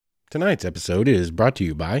Tonight's episode is brought to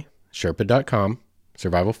you by Sherpa.com,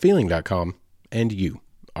 SurvivalFeeling.com, and you,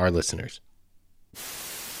 our listeners.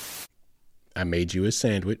 I made you a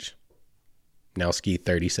sandwich. Now ski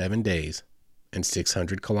 37 days and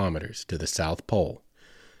 600 kilometers to the South Pole,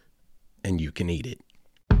 and you can eat it.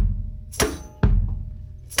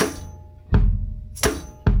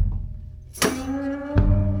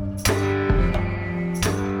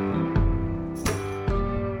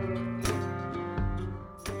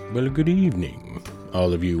 Well, good evening,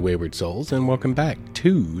 all of you wayward souls, and welcome back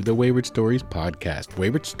to the Wayward Stories podcast.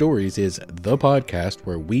 Wayward Stories is the podcast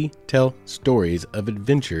where we tell stories of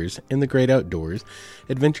adventures in the great outdoors,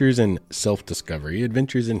 adventures in self-discovery,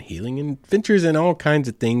 adventures in healing, and adventures in all kinds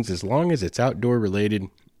of things. As long as it's outdoor related,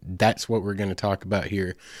 that's what we're going to talk about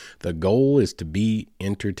here. The goal is to be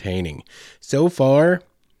entertaining. So far,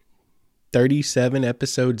 37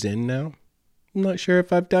 episodes in now. I'm not sure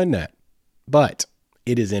if I've done that, but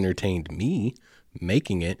it has entertained me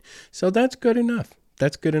making it, so that's good enough.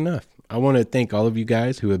 That's good enough. I want to thank all of you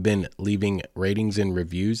guys who have been leaving ratings and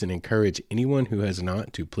reviews, and encourage anyone who has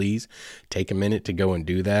not to please take a minute to go and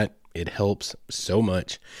do that. It helps so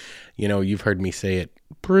much. You know, you've heard me say it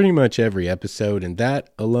pretty much every episode, and that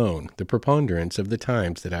alone, the preponderance of the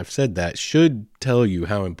times that I've said that, should tell you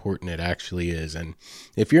how important it actually is. And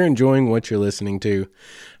if you're enjoying what you're listening to,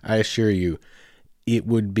 I assure you, it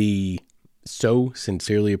would be so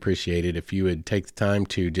sincerely appreciated if you would take the time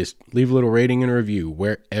to just leave a little rating and review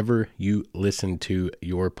wherever you listen to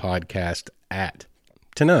your podcast at.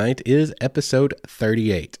 Tonight is episode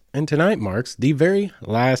 38, and tonight marks the very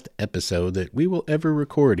last episode that we will ever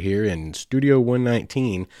record here in Studio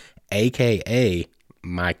 119, aka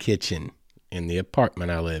my kitchen in the apartment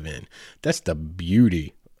I live in. That's the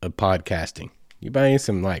beauty of podcasting. You buy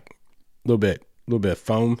some little bit of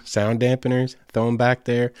foam sound dampeners, throw them back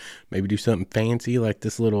there, maybe do something fancy like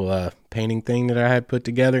this little painting thing that I had put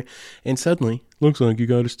together, and suddenly looks like you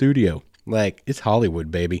got a studio. Like, it's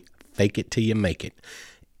Hollywood, baby. Fake it till you make it.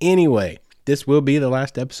 Anyway, this will be the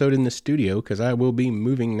last episode in the studio because I will be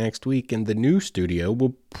moving next week, and the new studio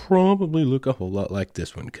will probably look a whole lot like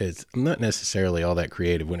this one because I'm not necessarily all that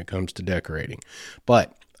creative when it comes to decorating,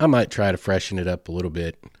 but I might try to freshen it up a little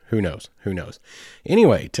bit. Who knows?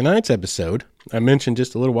 Anyway, tonight's episode, I mentioned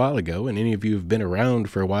just a little while ago, and any of you who've been around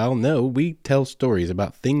for a while know we tell stories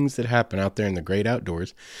about things that happen out there in the great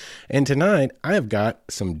outdoors. And tonight, I have got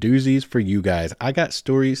some doozies for you guys. I got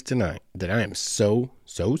stories tonight that I am so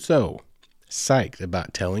psyched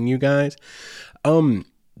about telling you guys.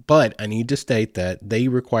 But I need to state that they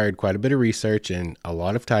required quite a bit of research and a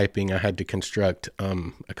lot of typing. I had to construct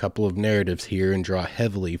a couple of narratives here and draw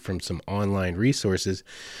heavily from some online resources.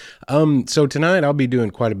 So tonight I'll be doing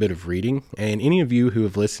quite a bit of reading. And any of you who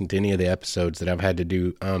have listened to any of the episodes that I've had to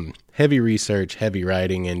do heavy research, heavy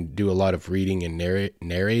writing, and do a lot of reading and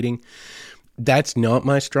narrating, that's not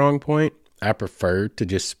my strong point. I prefer to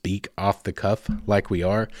just speak off the cuff like we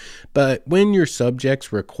are. But when your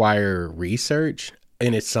subjects require research,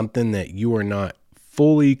 and it's something that you are not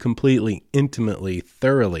fully, completely, intimately,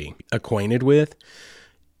 thoroughly acquainted with,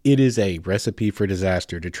 it is a recipe for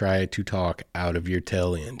disaster to try to talk out of your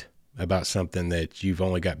tail end about something that you've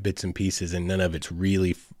only got bits and pieces and none of it's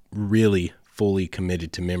really fully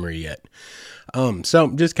committed to memory yet.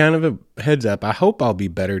 So just kind of a heads up. I hope I'll be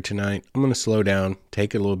better tonight. I'm going to slow down,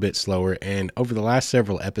 take it a little bit slower. And over the last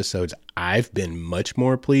several episodes, I've been much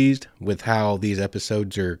more pleased with how these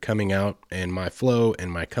episodes are coming out and my flow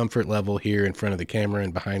and my comfort level here in front of the camera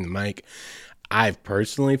and behind the mic. I've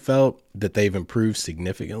personally felt that they've improved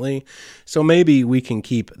significantly. So maybe we can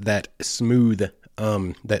keep that smooth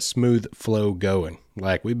flow going.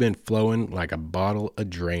 Like we've been flowing like a bottle of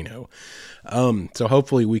Drano. So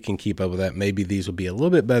hopefully we can keep up with that. Maybe these will be a little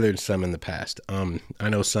bit better than some in the past. I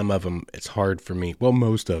know some of them, it's hard for me. Well,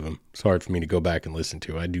 most of them, it's hard for me to go back and listen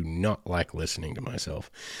to. I do not like listening to myself.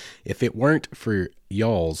 If it weren't for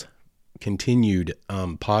y'all's continued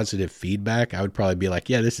positive feedback, I would probably be like,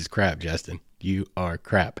 yeah, this is crap, Justin. You are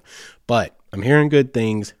crap. But I'm hearing good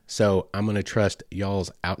things, so I'm going to trust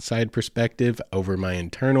y'all's outside perspective over my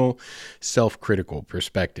internal self-critical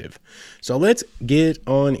perspective. So let's get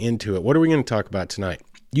on into it. What are we going to talk about tonight?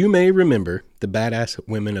 You may remember the Badass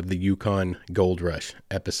Women of the Yukon Gold Rush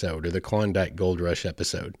episode, or the Klondike Gold Rush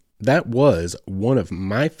episode. That was one of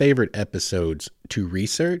my favorite episodes to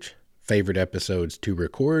research, favorite episodes to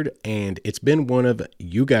record, and it's been one of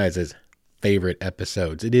you guys' favorite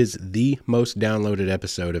episodes. It is the most downloaded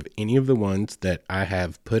episode of any of the ones that I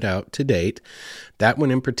have put out to date. That one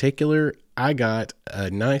in particular, I got a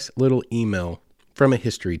nice little email from a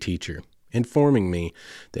history teacher informing me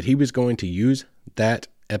that he was going to use that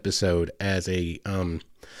episode as a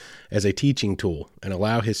as a teaching tool and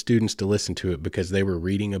allow his students to listen to it because they were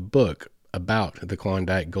reading a book about the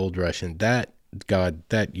Klondike Gold Rush. And that, God,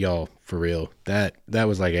 that y'all, for real, that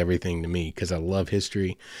was like everything to me, because I love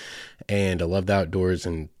history and I love the outdoors,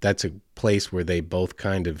 and that's a place where they both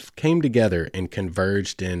kind of came together and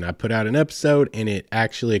converged, and I put out an episode and it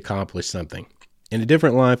actually accomplished something. In a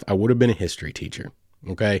different life, I would have been a history teacher,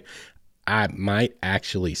 okay? I might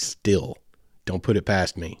actually still, don't put it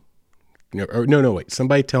past me. No, wait,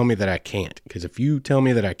 somebody tell me that I can't, because if you tell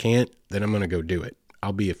me that I can't, then I'm going to go do it.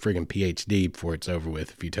 I'll be a friggin' PhD before it's over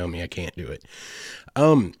with if you tell me I can't do it.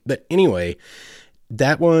 But anyway,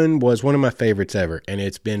 that one was one of my favorites ever, and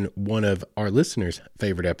it's been one of our listeners'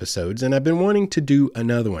 favorite episodes, and I've been wanting to do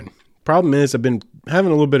another one. Problem is, I've been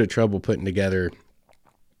having a little bit of trouble putting together,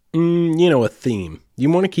 a theme. You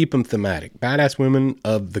want to keep them thematic. Badass Women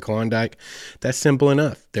of the Klondike, that's simple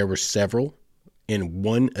enough. There were several in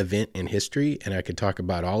one event in history, and I could talk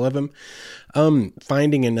about all of them.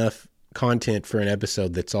 Finding enough content for an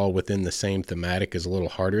episode that's all within the same thematic is a little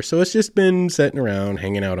harder. So it's just been sitting around,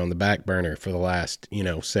 hanging out on the back burner for the last,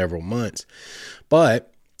 several months.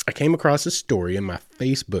 But I came across a story in my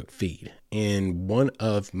Facebook feed in one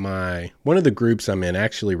of the groups I'm in,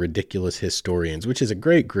 actually Ridiculous Historians, which is a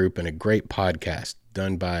great group and a great podcast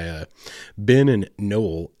done by Ben and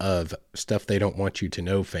Noel of Stuff They Don't Want You to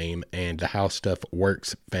Know fame and the How Stuff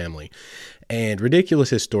Works family. And Ridiculous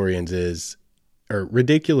History is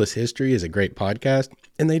a great podcast,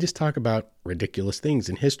 and they just talk about ridiculous things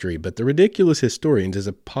in history. But the Ridiculous Historians is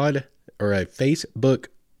a Facebook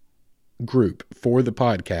group for the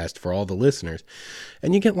podcast for all the listeners,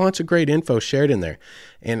 and you get lots of great info shared in there.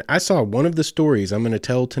 And I saw one of the stories I'm going to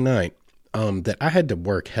tell tonight that I had to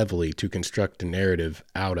work heavily to construct a narrative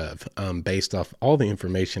out of, based off all the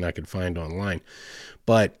information I could find online.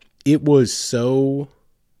 But it was so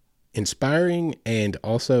inspiring and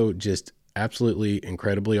also just absolutely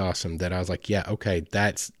incredibly awesome that I was like, yeah, okay,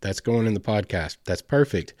 that's going in the podcast. That's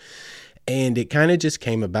perfect. And it kind of just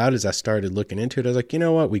came about as I started looking into it. I was like, you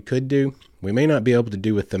know what we could do? We may not be able to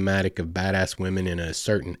do a thematic of badass women in a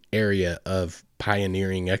certain area of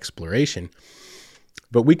pioneering exploration,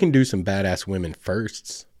 but we can do some badass women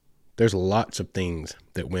firsts. There's lots of things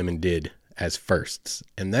that women did as firsts,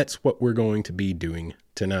 and that's what we're going to be doing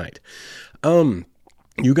tonight.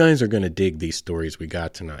 You guys are going to dig these stories we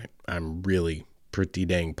got tonight. I'm really pretty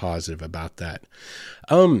dang positive about that.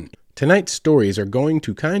 Tonight's stories are going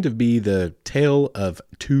to kind of be the tale of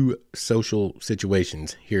two social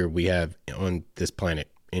situations here we have on this planet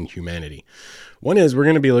in humanity. One is we're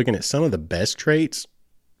going to be looking at some of the best traits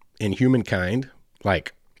in humankind,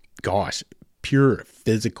 like, pure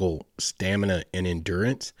physical stamina and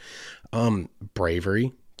endurance,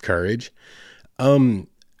 bravery, courage,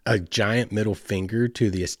 a giant middle finger to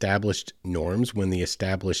the established norms when the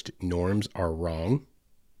established norms are wrong.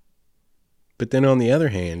 But then on the other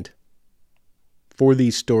hand, for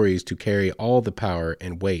these stories to carry all the power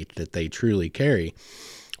and weight that they truly carry,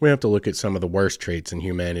 we have to look at some of the worst traits in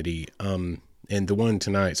humanity. And the one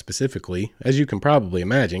tonight specifically, as you can probably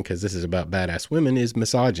imagine, because this is about badass women, is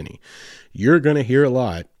misogyny. You're going to hear a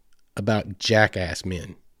lot about jackass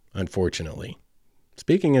men, unfortunately.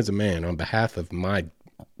 Speaking as a man on behalf of my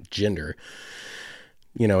gender,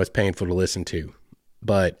 it's painful to listen to,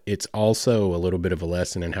 but it's also a little bit of a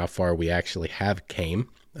lesson in how far we actually have came.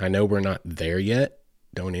 I know we're not there yet.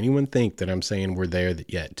 Don't anyone think that I'm saying we're there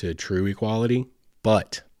yet to true equality,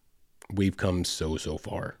 but we've come so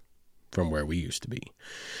far from where we used to be.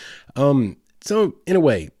 So in a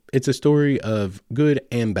way, it's a story of good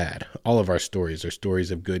and bad. All of our stories are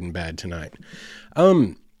stories of good and bad tonight.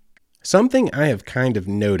 Something I have kind of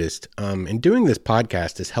noticed, and doing this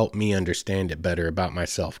podcast has helped me understand it better about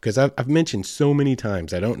myself, because I've mentioned so many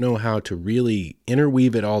times I don't know how to really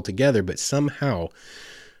interweave it all together, but somehow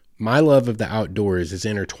my love of the outdoors is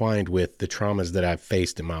intertwined with the traumas that I've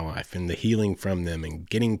faced in my life and the healing from them and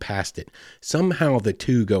getting past it. Somehow the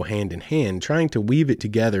two go hand in hand. Trying to weave it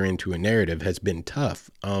together into a narrative has been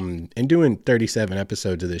tough. In doing 37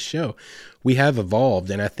 episodes of this show, we have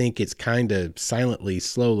evolved, and I think it's kind of silently,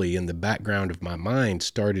 slowly in the background of my mind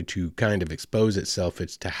started to kind of expose itself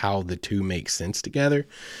as to how the two make sense together.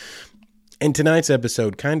 And tonight's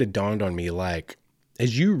episode kind of dawned on me, like,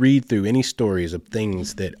 as you read through any stories of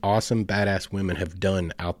things that awesome badass women have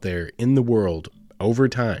done out there in the world over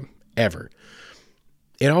time, ever,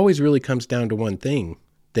 it always really comes down to one thing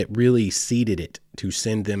that really seeded it to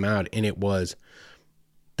send them out. And it was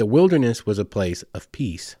the wilderness was a place of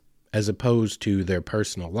peace, as opposed to their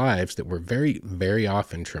personal lives that were very, very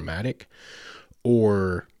often traumatic,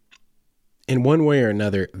 or in one way or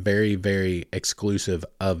another, very, very exclusive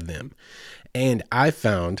of them. And I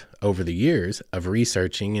found over the years of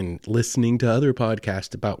researching and listening to other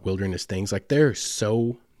podcasts about wilderness things, like there are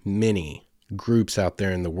so many groups out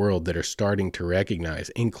there in the world that are starting to recognize,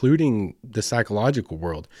 including the psychological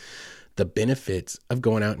world, the benefits of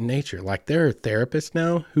going out in nature. Like there are therapists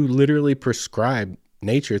now who literally prescribe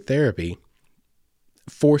nature therapy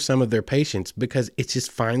for some of their patients because it's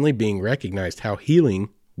just finally being recognized how healing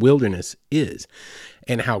wilderness is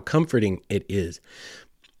and how comforting it is.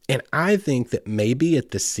 And I think that maybe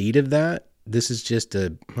at the seed of that, this is just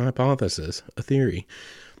a hypothesis, a theory,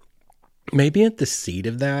 maybe at the seed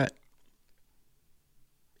of that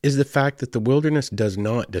is the fact that the wilderness does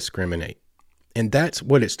not discriminate. And that's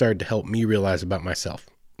what it started to help me realize about myself.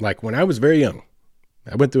 Like when I was very young,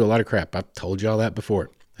 I went through a lot of crap. I've told you all that before.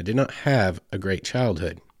 I did not have a great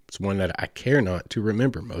childhood. It's one that I care not to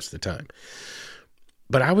remember most of the time.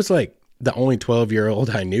 But I was like the only 12-year-old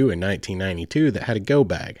I knew in 1992 that had a go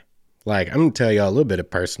bag. Like, I'm going to tell you all a little bit of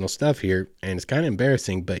personal stuff here, and it's kind of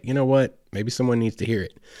embarrassing, but you know what? Maybe someone needs to hear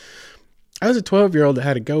it. I was a 12-year-old that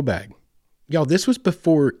had a go bag. Y'all, this was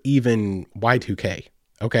before even Y2K.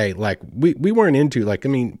 Okay, like we weren't into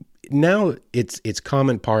now it's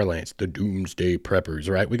common parlance, the doomsday preppers,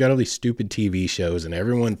 right? We got all these stupid TV shows and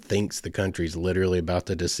everyone thinks the country's literally about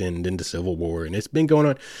to descend into civil war. And it's been going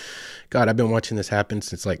on. God, I've been watching this happen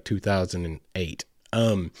since like 2008.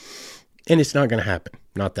 And it's not going to happen.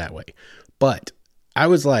 Not that way. But I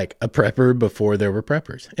was like a prepper before there were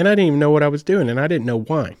preppers. And I didn't even know what I was doing and I didn't know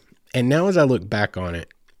why. And now as I look back on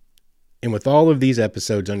it, and with all of these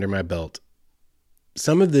episodes under my belt,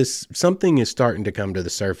 something is starting to come to the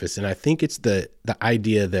surface. And I think it's the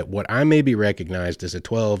idea that what I maybe recognized as a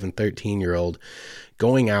 12 and 13-year-old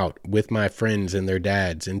going out with my friends and their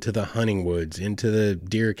dads into the hunting woods, into the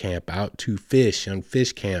deer camp, out to fish on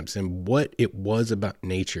fish camps, and what it was about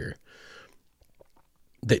nature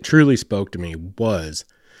that truly spoke to me was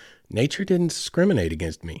nature didn't discriminate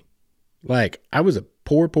against me. Like I was a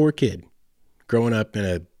poor kid growing up in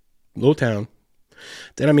a little town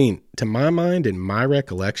that, I mean, to my mind and my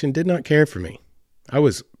recollection, did not care for me. I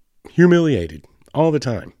was humiliated all the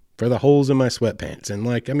time for the holes in my sweatpants. And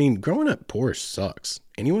like, I mean, growing up poor sucks.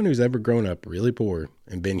 Anyone who's ever grown up really poor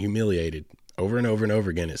and been humiliated over and over and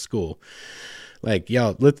over again at school, like,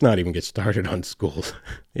 y'all, let's not even get started on schools.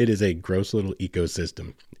 It is a gross little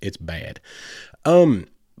ecosystem. It's bad.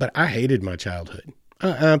 But I hated my childhood. I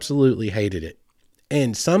absolutely hated it.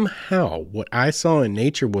 And somehow what I saw in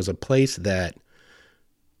nature was a place that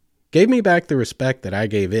gave me back the respect that I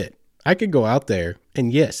gave it. I could go out there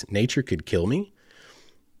and yes, nature could kill me,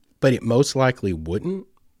 but it most likely wouldn't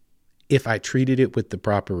if I treated it with the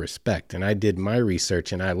proper respect. And I did my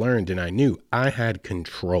research and I learned and I knew I had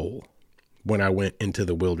control when I went into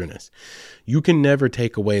the wilderness. You can never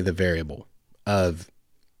take away the variable of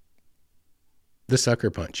the sucker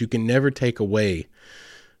punch. You can never take away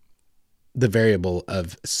the variable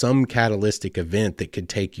of some catalytic event that could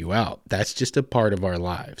take you out. That's just a part of our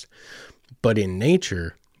lives. But in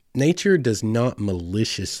nature does not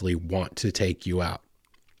maliciously want to take you out.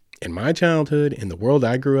 In my childhood, in the world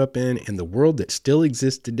I grew up in the world that still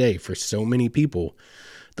exists today for so many people,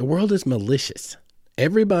 the world is malicious.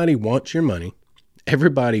 Everybody wants your money.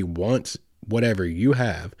 Everybody wants whatever you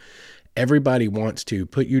have. Everybody wants to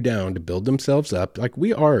put you down to build themselves up. Like,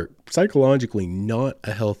 we are psychologically not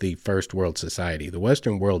a healthy first world society. The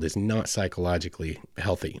Western world is not psychologically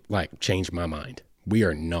healthy. Like, change my mind. We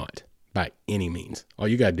are not by any means. All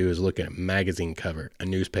you got to do is look at a magazine cover, a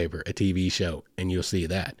newspaper, a TV show, and you'll see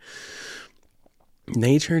that.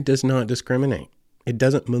 Nature does not discriminate. It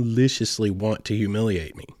doesn't maliciously want to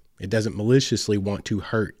humiliate me. It doesn't maliciously want to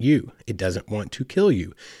hurt you. It doesn't want to kill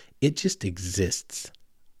you. It just exists.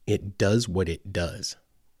 It does what it does.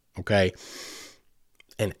 Okay.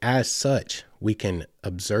 And as such, we can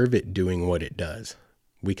observe it doing what it does.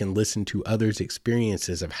 We can listen to others'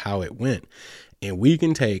 experiences of how it went, and we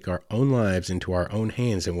can take our own lives into our own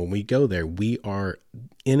hands. And when we go there, we are,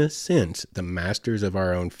 in a sense, the masters of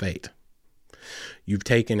our own fate. You've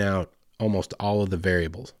taken out almost all of the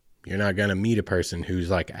variables. You're not going to meet a person who's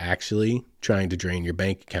like actually trying to drain your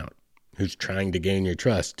bank account, who's trying to gain your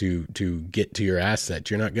trust to get to your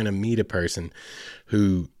assets. You're not going to meet a person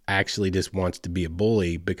who actually just wants to be a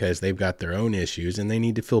bully because they've got their own issues and they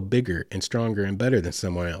need to feel bigger and stronger and better than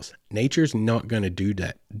someone else. Nature's not going to do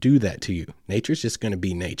that to you. Nature's just going to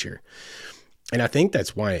be nature. And I think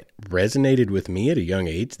that's why it resonated with me at a young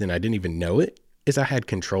age. Then I didn't even know it, is I had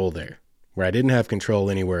control there, where I didn't have control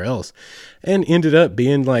anywhere else, and ended up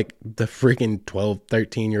being like the freaking 12,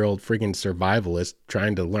 13-year-old freaking survivalist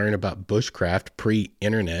trying to learn about bushcraft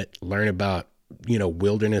pre-internet, learn about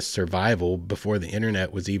wilderness survival before the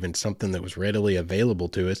internet was even something that was readily available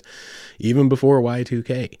to us, even before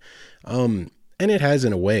Y2K. And it has,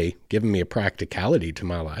 in a way, given me a practicality to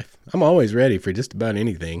my life. I'm always ready for just about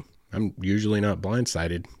anything. I'm usually not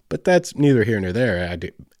blindsided, but that's neither here nor there, I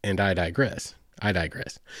digress.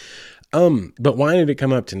 But why did it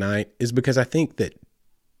come up tonight is because I think that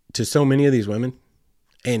to so many of these women,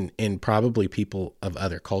 and probably people of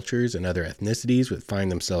other cultures and other ethnicities would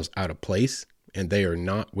find themselves out of place, and they are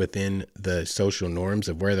not within the social norms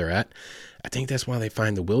of where they're at. I think that's why they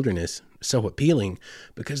find the wilderness so appealing,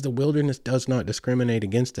 because the wilderness does not discriminate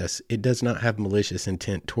against us. It does not have malicious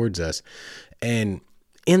intent towards us. And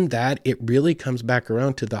in that, it really comes back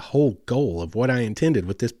around to the whole goal of what I intended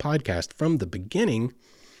with this podcast from the beginning,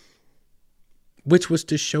 which was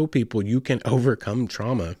to show people you can overcome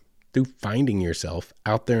trauma through finding yourself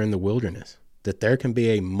out there in the wilderness, that there can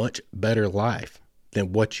be a much better life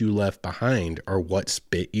than what you left behind or what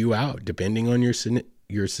spit you out, depending on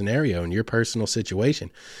your scenario and your personal situation.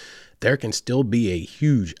 There can still be a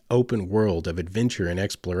huge open world of adventure and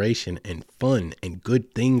exploration and fun and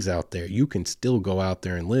good things out there. You can still go out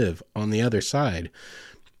there and live on the other side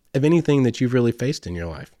of anything that you've really faced in your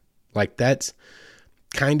life. Like, that's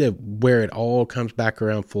kind of where it all comes back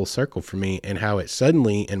around full circle for me, and how it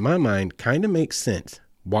suddenly, in my mind, kind of makes sense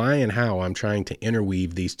why and how I'm trying to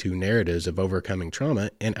interweave these two narratives of overcoming trauma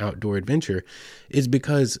and outdoor adventure is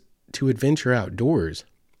because to adventure outdoors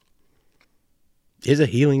is a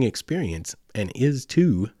healing experience and is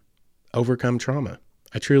to overcome trauma.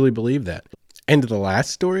 I truly believe that. And the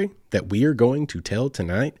last story that we are going to tell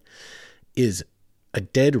tonight is a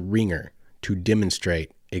dead ringer to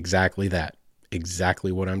demonstrate exactly that,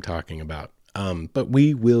 exactly what I'm talking about. But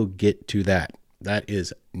we will get to that. That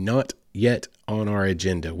is not yet on our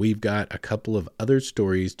agenda. We've got a couple of other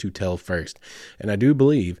stories to tell first, and I do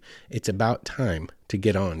believe it's about time to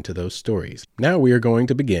get on to those stories. Now we are going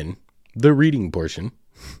to begin the reading portion,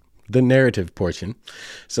 the narrative portion.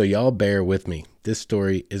 So y'all bear with me. This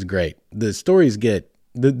story is great. The stories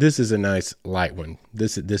this is a nice light one.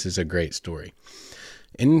 This is a great story.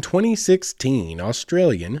 In 2016,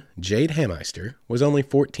 Australian Jade Hameister was only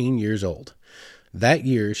 14 years old. That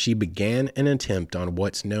year, she began an attempt on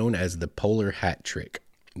what's known as the Polar Hat Trick.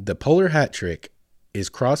 The Polar Hat Trick is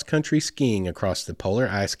cross-country skiing across the polar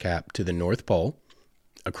ice cap to the North Pole,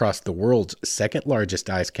 across the world's second largest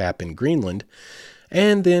ice cap in Greenland,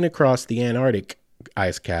 and then across the Antarctic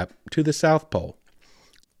ice cap to the South Pole.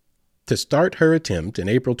 To start her attempt in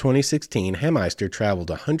April 2016, Hameister traveled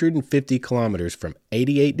 150 kilometers from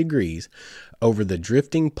 88 degrees over the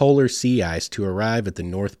drifting polar sea ice to arrive at the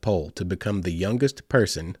North Pole to become the youngest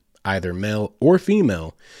person, either male or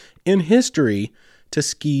female, in history to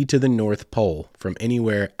ski to the North Pole from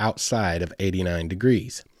anywhere outside of 89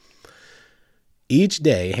 degrees. Each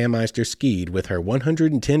day, Hameister skied with her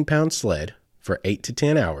 110-pound sled for 8 to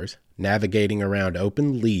 10 hours, navigating around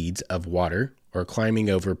open leads of water or climbing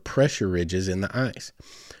over pressure ridges in the ice.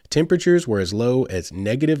 Temperatures were as low as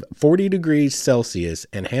negative 40 degrees Celsius,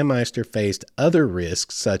 and Hameister faced other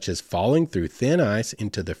risks such as falling through thin ice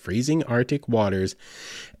into the freezing Arctic waters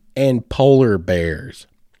and polar bears.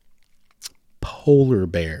 Polar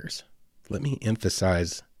bears. Let me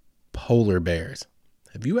emphasize polar bears.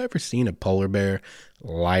 Have you ever seen a polar bear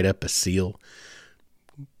light up a seal?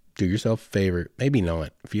 Do yourself a favor. Maybe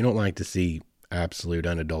not. If you don't like to see absolute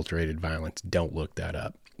unadulterated violence, don't look that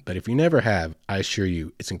up. But if you never have, I assure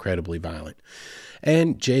you it's incredibly violent.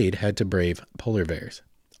 And Jade had to brave polar bears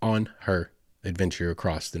on her adventure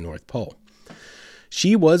across the North Pole.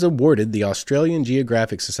 She was awarded the Australian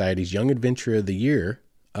Geographic Society's Young Adventurer of the Year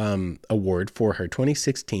award for her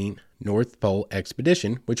 2016 North Pole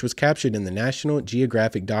expedition, which was captured in the National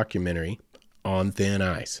Geographic documentary On Thin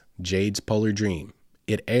Ice, Jade's Polar Dream.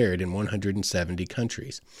 It aired in 170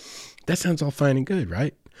 countries. That sounds all fine and good,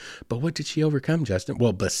 right? But what did she overcome, Justin?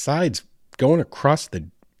 Well, besides going across the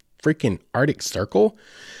freaking Arctic Circle,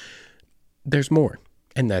 there's more.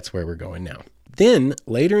 And that's where we're going now. Then,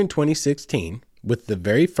 later in 2016, with the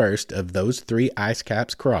very first of those 3 ice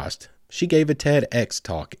caps crossed, she gave a TEDx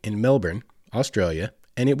talk in Melbourne, Australia,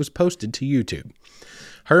 and it was posted to YouTube.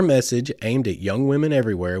 Her message, aimed at young women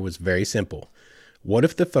everywhere, was very simple. What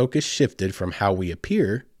if the focus shifted from how we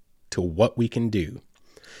appear to what we can do?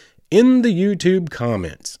 In the YouTube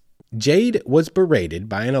comments, Jade was berated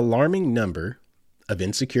by an alarming number of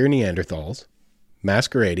insecure Neanderthals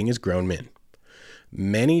masquerading as grown men.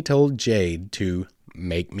 Many told Jade to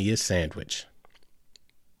make me a sandwich.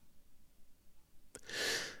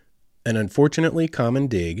 An unfortunately common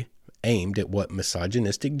dig aimed at what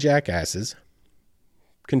misogynistic jackasses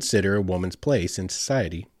consider a woman's place in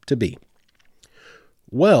society to be.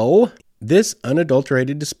 Well, this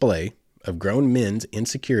unadulterated display of grown men's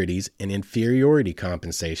insecurities and inferiority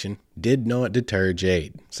compensation did not deter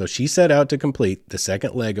Jade, so she set out to complete the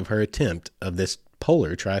second leg of her attempt of this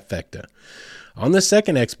polar trifecta. On the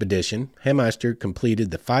second expedition, Hameister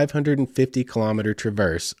completed the 550-kilometer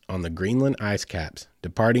traverse on the Greenland ice caps,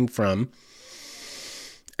 departing from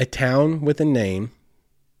a town with a name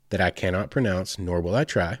that I cannot pronounce, nor will I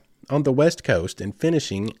try, on the west coast, and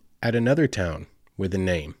finishing at another town with a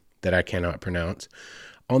name that I cannot pronounce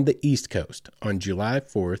on the east coast on June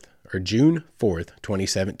 4th,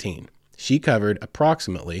 2017. She covered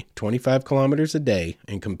approximately 25 kilometers a day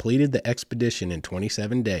and completed the expedition in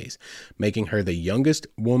 27 days, making her the youngest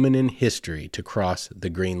woman in history to cross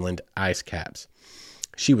the Greenland ice caps.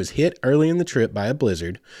 She was hit early in the trip by a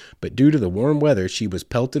blizzard, but due to the warm weather, she was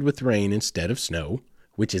pelted with rain instead of snow,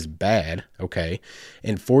 which is bad, okay,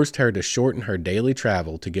 and forced her to shorten her daily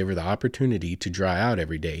travel to give her the opportunity to dry out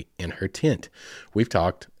every day in her tent. We've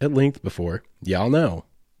talked at length before. Y'all know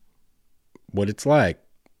what it's like,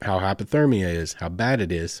 how hypothermia is, how bad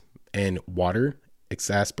it is, and water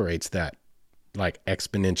exacerbates that, like,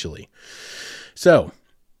 exponentially. So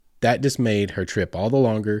that just made her trip all the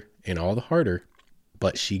longer and all the harder,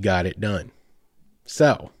 but she got it done.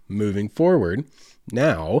 So, moving forward,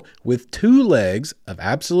 now, with 2 legs of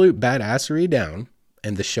absolute badassery down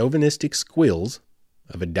and the chauvinistic squeals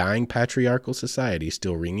of a dying patriarchal society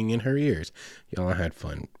still ringing in her ears, y'all, I had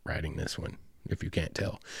fun writing this one, if you can't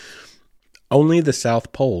tell. Only the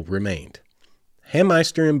South Pole remained.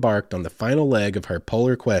 Hameister embarked on the final leg of her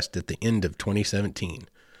polar quest at the end of 2017.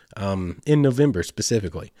 In November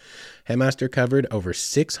specifically. Hameister covered over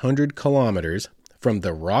 600 kilometers from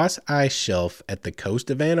the Ross Ice Shelf at the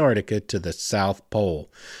coast of Antarctica to the South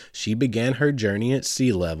Pole. She began her journey at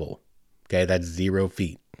sea level. Okay, that's 0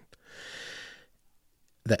 feet.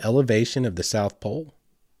 The elevation of the South Pole,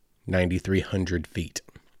 9,300 feet.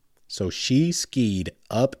 So she skied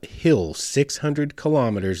uphill 600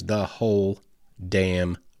 kilometers the whole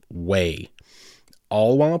damn way,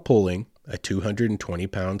 all while pulling a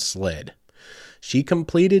 220-pound sled. She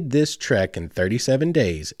completed this trek in 37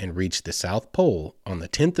 days and reached the South Pole on the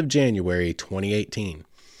 10th of January, 2018.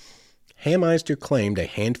 Hameister claimed a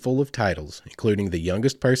handful of titles, including the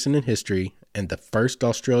youngest person in history and the first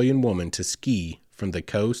Australian woman to ski from the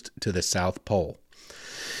coast to the South Pole.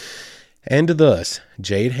 And thus,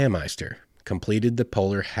 Jade Hameister completed the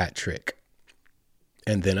polar hat trick.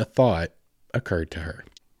 And then a thought occurred to her.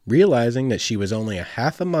 Realizing that she was only a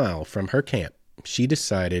half a mile from her camp, she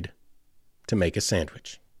decided to make a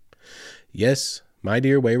sandwich. Yes, my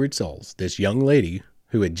dear wayward souls, this young lady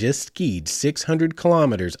who had just skied 600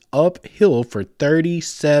 kilometers uphill for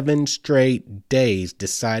 37 straight days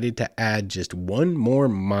decided to add just 1 more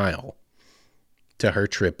mile to her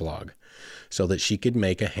trip log so that she could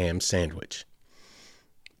make a ham sandwich.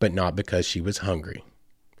 But not because she was hungry.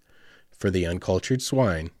 For the uncultured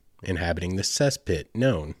swine inhabiting the cesspit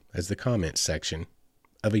known as the comments section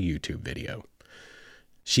of a YouTube video.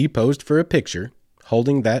 She posed for a picture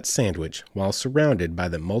holding that sandwich while surrounded by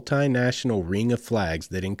the multinational ring of flags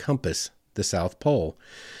that encompass the South Pole,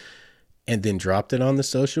 and then dropped it on the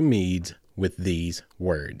social medias with these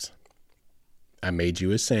words: I made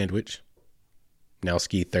you a sandwich. Now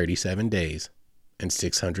ski 37 days and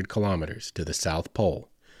 600 kilometers to the South Pole,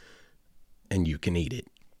 and you can eat it.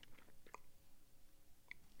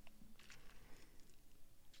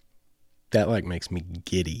 That makes me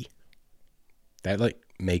giddy. That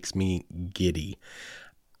makes me giddy.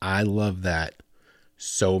 I love that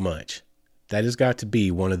so much. That has got to be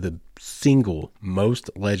one of the single most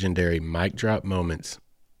legendary mic drop moments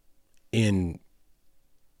in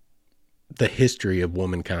the history of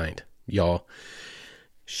womankind, y'all.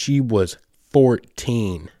 She was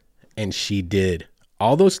 14 and she did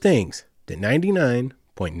all those things that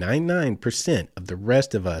 99.99% of the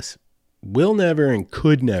rest of us will never and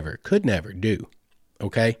could never do.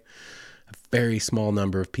 Okay? A very small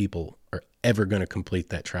number of people are ever going to complete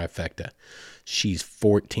that trifecta. She's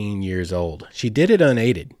 14 years old. She did it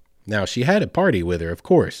unaided. Now, she had a party with her, of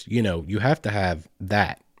course. You know, you have to have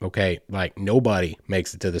that. Okay, nobody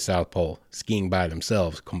makes it to the South Pole skiing by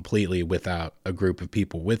themselves completely without a group of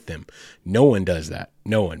people with them. No one does that.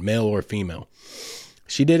 No one, male or female.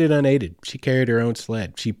 She did it unaided. She carried her own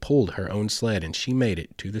sled. She pulled her own sled and she made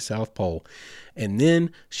it to the South Pole. And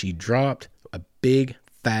then she dropped a big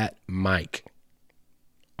fat mic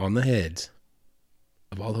on the heads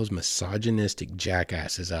of all those misogynistic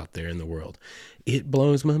jackasses out there in the world. It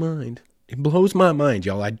blows my mind. It blows my mind,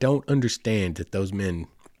 y'all. I don't understand that those men,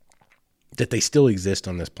 that they still exist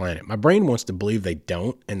on this planet. My brain wants to believe they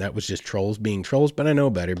don't, and that was just trolls being trolls, but I know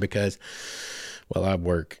better because, Well, I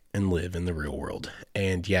work and live in the real world.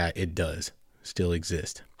 And yeah, it does still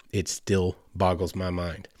exist. It still boggles my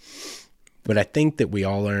mind. But I think that we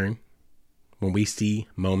all learn when we see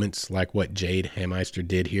moments like what Jade Hameister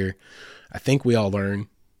did here. I think we all learn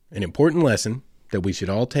an important lesson that we should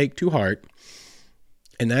all take to heart.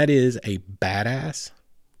 And that is a badass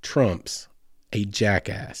trumps a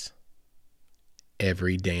jackass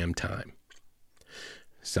every damn time.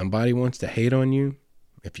 Somebody wants to hate on you.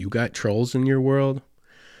 If you got trolls in your world,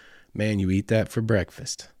 man, you eat that for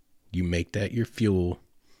breakfast. You make that your fuel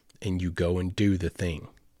and you go and do the thing.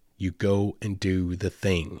 You go and do the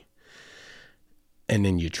thing. And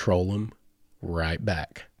then you troll them right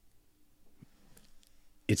back.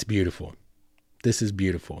 It's beautiful. This is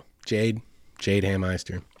beautiful. Jade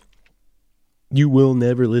Hameister. You will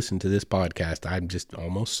never listen to this podcast. I'm just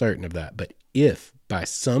almost certain of that. But if by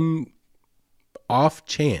some off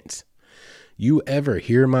chance you ever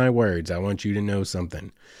hear my words, I want you to know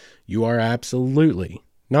something. You are absolutely,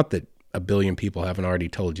 not that a billion people haven't already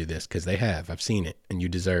told you this, because they have. I've seen it. And you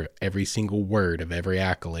deserve every single word of every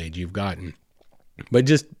accolade you've gotten. But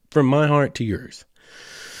just from my heart to yours,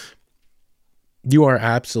 you are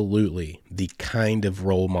absolutely the kind of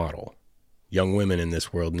role model young women in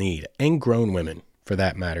this world need, and grown women for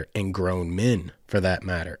that matter, and grown men for that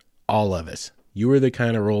matter. All of us. You are the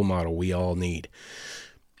kind of role model we all need.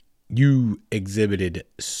 You exhibited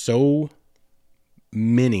so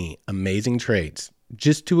many amazing traits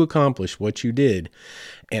just to accomplish what you did.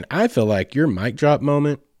 And I feel like your mic drop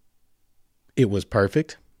moment, it was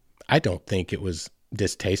perfect. I don't think it was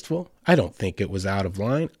distasteful. I don't think it was out of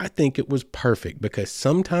line. I think it was perfect because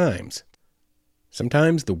sometimes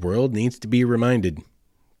the world needs to be reminded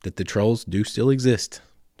that the trolls do still exist,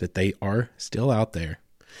 that they are still out there.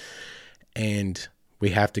 And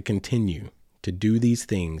we have to continue to do these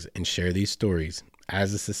things and share these stories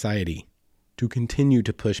as a society to continue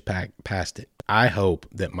to push past it. I hope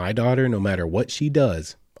that my daughter, no matter what she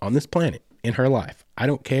does on this planet in her life, I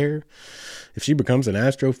don't care if she becomes an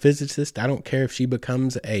astrophysicist. I don't care if she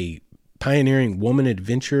becomes a pioneering woman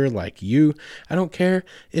adventurer like you. I don't care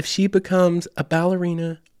if she becomes a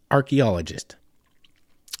ballerina archaeologist,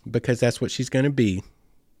 because that's what she's going to be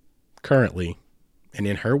currently. And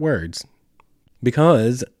in her words,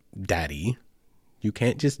 because Daddy, you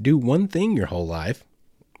can't just do one thing your whole life,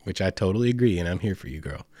 which I totally agree. And I'm here for you,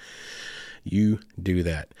 girl. You do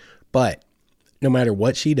that. But no matter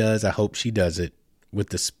what she does, I hope she does it with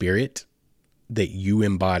the spirit that you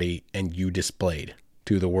embody and you displayed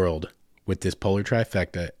to the world with this polar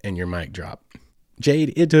trifecta and your mic drop.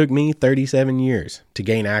 Jade, it took me 37 years to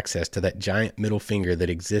gain access to that giant middle finger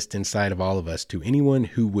that exists inside of all of us to anyone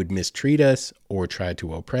who would mistreat us or try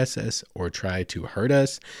to oppress us or try to hurt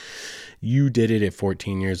us. You did it at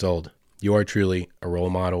 14 years old. You are truly a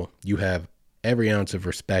role model. You have every ounce of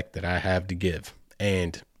respect that I have to give.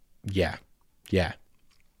 And yeah. I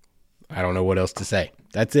don't know what else to say.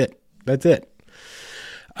 That's it.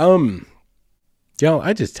 Y'all,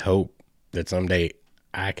 I just hope that someday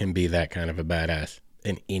I can be that kind of a badass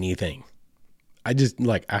in anything. I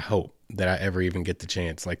hope that I ever even get the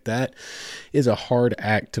chance. Like, that is a hard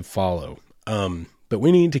act to follow. But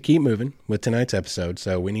we need to keep moving with tonight's episode.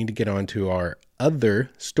 So we need to get on to our other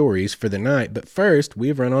stories for the night. But first,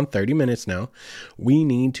 we've run on 30 minutes now. We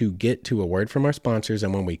need to get to a word from our sponsors.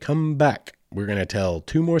 And when we come back, we're going to tell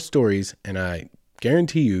 2 more stories. And I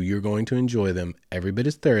guarantee you're going to enjoy them every bit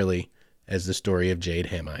as thoroughly as the story of Jade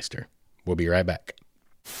Hameister. We'll be right back.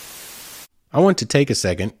 I want to take a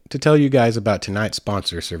second to tell you guys about tonight's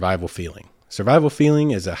sponsor, Survival Feeling. Survival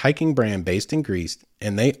Feeling is a hiking brand based in Greece,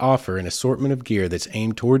 and they offer an assortment of gear that's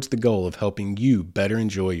aimed towards the goal of helping you better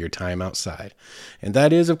enjoy your time outside. And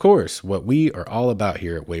that is, of course, what we are all about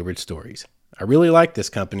here at Wayward Stories. I really like this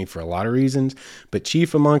company for a lot of reasons, but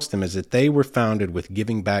chief amongst them is that they were founded with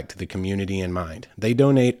giving back to the community in mind. They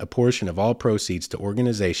donate a portion of all proceeds to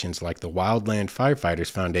organizations like the Wildland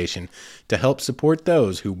Firefighters Foundation to help support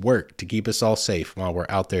those who work to keep us all safe while we're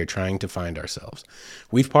out there trying to find ourselves.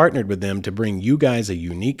 We've partnered with them to bring you guys a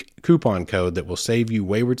unique coupon code that will save you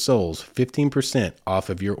Wayward Souls 15% off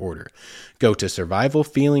of your order. Go to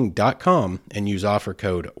survivalfeeling.com and use offer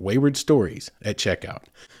code Wayward Stories at checkout.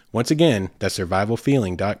 Once again, that's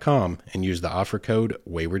survivalfeeling.com and use the offer code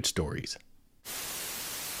Wayward Stories.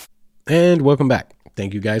 And welcome back.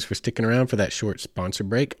 Thank you guys for sticking around for that short sponsor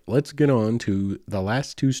break. Let's get on to the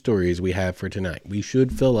last 2 stories we have for tonight. We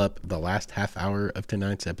should fill up the last half hour of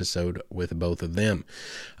tonight's episode with both of them.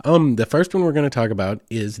 The first one we're going to talk about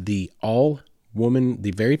is the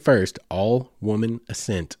very first all-woman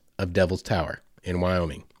ascent of Devil's Tower in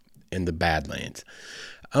Wyoming, in the Badlands.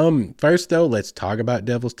 First though, let's talk about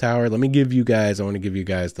Devil's Tower. I want to give you guys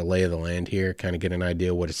the lay of the land here, kind of get an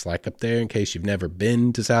idea what it's like up there in case you've never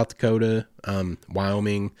been to South Dakota,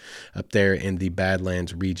 Wyoming, up there in the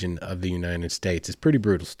Badlands region of the United States. It's pretty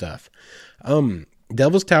brutal stuff.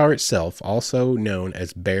 Devil's Tower itself, also known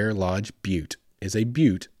as Bear Lodge Butte, is a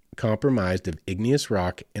butte comprised of igneous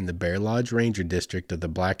rock in the Bear Lodge Ranger District of the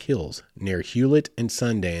Black Hills, near Hewlett and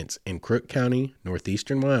Sundance in Crook County,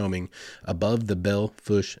 northeastern Wyoming, above the Belle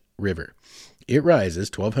Fourche River. It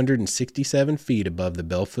rises 1,267 feet above the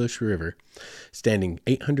Belle Fourche River, standing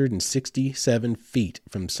 867 feet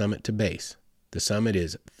from summit to base. The summit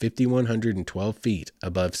is 5,112 feet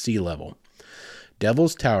above sea level.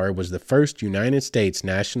 Devil's Tower was the first United States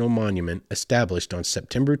national monument established on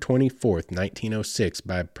September 24, 1906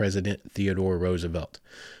 by President Theodore Roosevelt.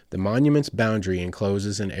 The monument's boundary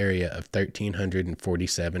encloses an area of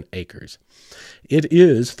 1,347 acres. It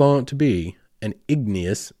is thought to be an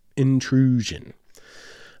igneous intrusion.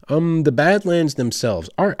 The Badlands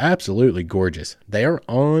themselves are absolutely gorgeous. They are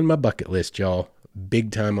on my bucket list, y'all.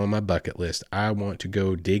 Big time on my bucket list. I want to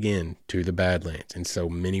go dig in to the Badlands in so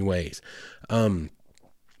many ways. A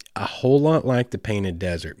whole lot like the Painted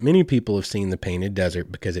Desert. Many people have seen the Painted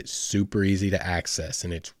Desert because it's super easy to access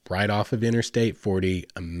and it's right off of Interstate 40,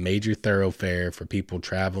 a major thoroughfare for people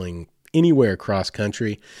traveling anywhere cross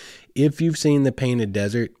country. If you've seen the Painted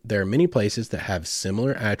Desert, there are many places that have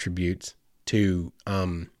similar attributes to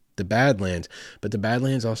the Badlands, but the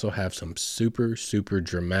Badlands also have some super, super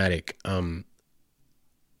dramatic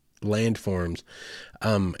landforms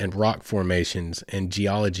and rock formations and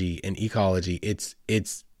geology and ecology. It's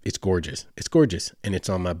gorgeous. It's gorgeous, and it's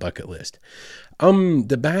on my bucket list.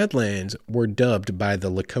 The Badlands were dubbed by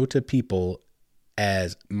the Lakota people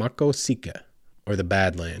as Makosika, or the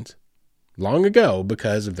Badlands, long ago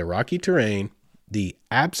because of the rocky terrain, the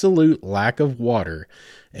absolute lack of water,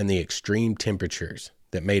 and the extreme temperatures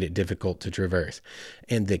that made it difficult to traverse,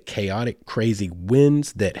 and the chaotic, crazy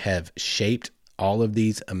winds that have shaped all of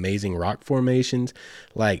these amazing rock formations.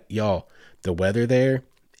 Like, y'all, the weather there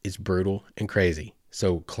is brutal and crazy.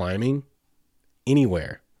 So climbing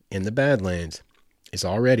anywhere in the Badlands is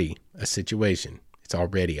already a situation. It's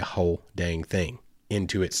already a whole dang thing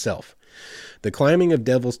into itself. The climbing of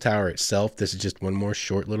Devil's Tower itself, this is just one more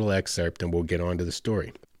short little excerpt and we'll get on to the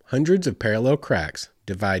story. Hundreds of parallel cracks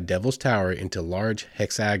divide Devil's Tower into large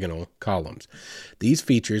hexagonal columns. These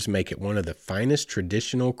features make it one of the finest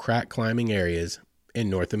traditional crack climbing areas in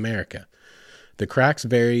North America. The cracks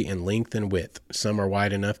vary in length and width. Some are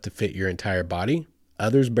wide enough to fit your entire body.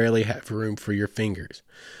 Others barely have room for your fingers.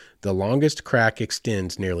 The longest crack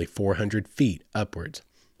extends nearly 400 feet upwards.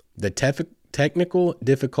 The technical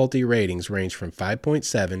difficulty ratings range from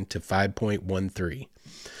 5.7 to 5.13.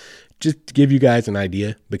 Just to give you guys an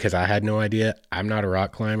idea, because I had no idea, I'm not a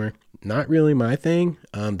rock climber. Not really my thing.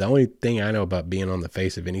 The only thing I know about being on the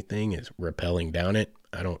face of anything is rappelling down it.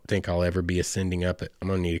 I don't think I'll ever be ascending up it. I'm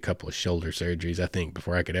going to need a couple of shoulder surgeries, I think,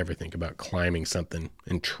 before I could ever think about climbing something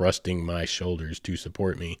and trusting my shoulders to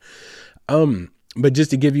support me. But just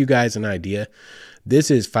to give you guys an idea, this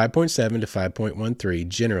is 5.7 to 5.13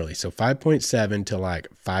 generally. So 5.7 to like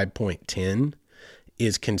 5.10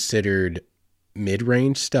 is considered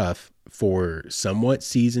mid-range stuff for somewhat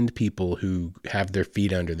seasoned people who have their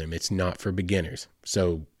feet under them. It's not for beginners.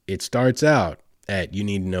 So it starts out at you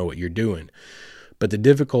need to know what you're doing. But the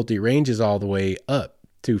difficulty ranges all the way up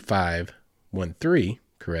to 5.13,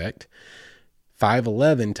 correct?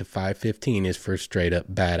 5.11 to 5.15 is for straight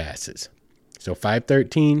up badasses. So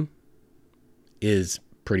 5.13 is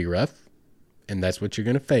pretty rough, and that's what you're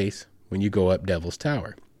going to face when you go up Devil's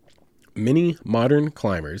Tower. Many modern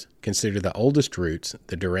climbers consider the oldest routes,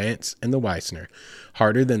 the Durance and the Weissner,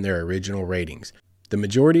 harder than their original ratings. The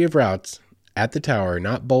majority of routes at the tower are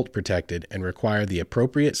not bolt protected and require the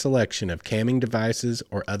appropriate selection of camming devices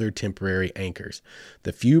or other temporary anchors.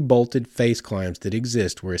 The few bolted face climbs that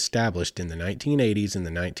exist were established in the 1980s and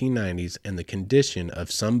the 1990s, and the condition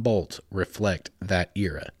of some bolts reflect that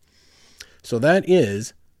era. So that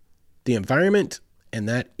is the environment, and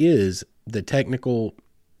that is the technical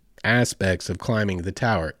aspects of climbing the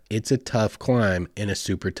tower. It's a tough climb in a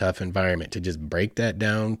super tough environment. To just break that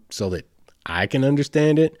down so that I can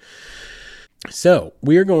understand it. So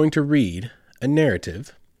we are going to read a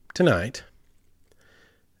narrative tonight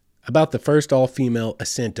about the first all-female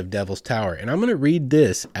ascent of Devil's Tower. And I'm going to read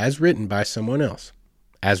this as written by someone else,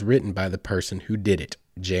 as written by the person who did it,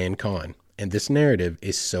 Jan Kahn. And this narrative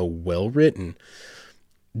is so well written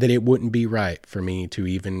that it wouldn't be right for me to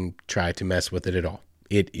even try to mess with it at all.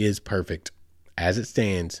 It is perfect as it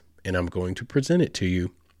stands, and I'm going to present it to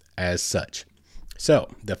you as such. So,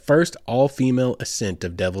 the first all-female ascent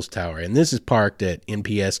of Devil's Tower, and this is parked at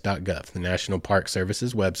nps.gov, the National Park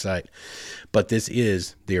Service's website, but this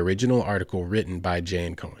is the original article written by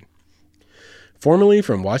Jan Kahn. Formerly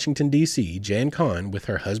from Washington, D.C., Jan Kahn, with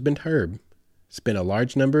her husband Herb, spent a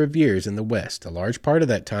large number of years in the West. A large part of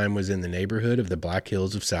that time was in the neighborhood of the Black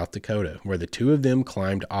Hills of South Dakota, where the two of them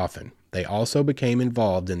climbed often. They also became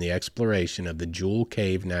involved in the exploration of the Jewel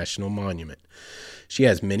Cave National Monument. She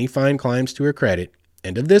has many fine climbs to her credit,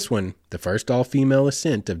 and of this one, the first all-female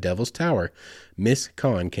ascent of Devil's Tower, Miss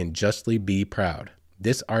Kahn can justly be proud.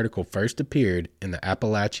 This article first appeared in the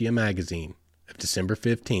Appalachia magazine of December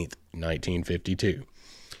 15th, 1952.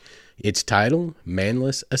 Its title,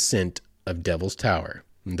 Manless Ascent of Devil's Tower.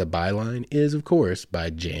 The byline is, of course, by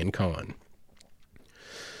Jan Kahn.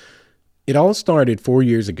 It all started 4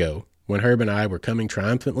 years ago when Herb and I were coming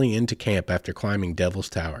triumphantly into camp after climbing Devil's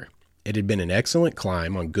Tower. It had been an excellent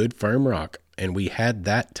climb on good firm rock, and we had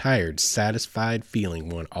that tired, satisfied feeling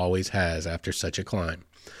one always has after such a climb.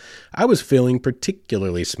 I was feeling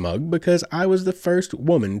particularly smug because I was the first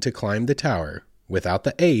woman to climb the tower without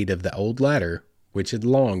the aid of the old ladder, which had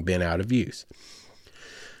long been out of use.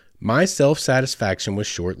 My self-satisfaction was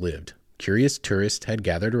short-lived. Curious tourists had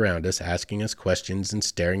gathered around us, asking us questions and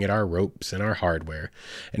staring at our ropes and our hardware,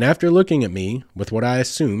 and after looking at me with what I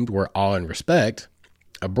assumed were awe and respect,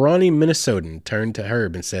 a brawny Minnesotan turned to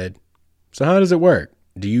Herb and said, "So how does it work?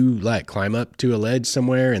 Do you, climb up to a ledge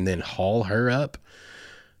somewhere and then haul her up?"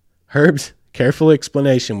 Herb's careful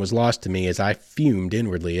explanation was lost to me as I fumed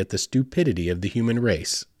inwardly at the stupidity of the human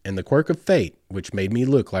race and the quirk of fate, which made me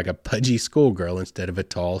look like a pudgy schoolgirl instead of a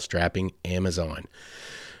tall, strapping Amazon.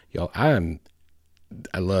 Y'all,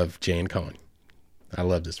 I love Jan Kahn. I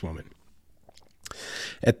love this woman.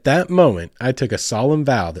 At that moment, I took a solemn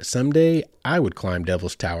vow that someday I would climb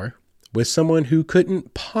Devil's Tower with someone who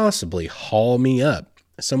couldn't possibly haul me up,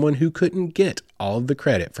 someone who couldn't get all of the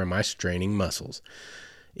credit for my straining muscles,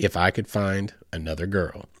 if I could find another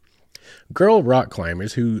girl. Girl rock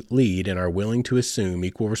climbers who lead and are willing to assume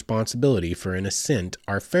equal responsibility for an ascent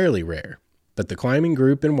are fairly rare, but the climbing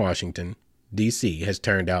group in Washington, D.C. has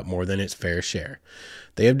turned out more than its fair share.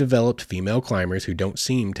 They have developed female climbers who don't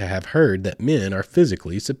seem to have heard that men are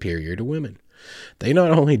physically superior to women. They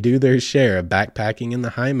not only do their share of backpacking in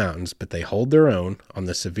the high mountains, but they hold their own on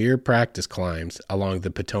the severe practice climbs along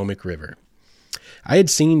the Potomac River. I had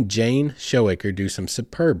seen Jane Shoaker do some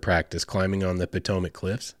superb practice climbing on the Potomac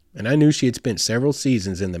cliffs, and I knew she had spent several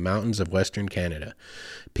seasons in the mountains of western Canada.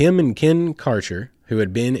 Pim and Ken Karcher, who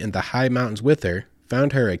had been in the high mountains with her,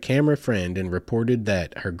 found her a camera friend and reported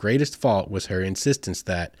that her greatest fault was her insistence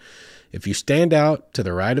that, if you stand out to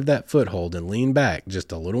the right of that foothold and lean back just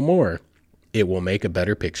a little more, it will make a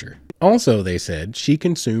better picture. Also, they said, she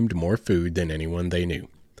consumed more food than anyone they knew.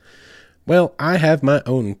 Well, I have my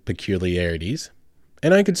own peculiarities,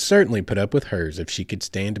 and I could certainly put up with hers if she could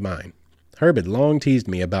stand mine. Herb had long teased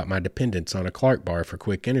me about my dependence on a Clark bar for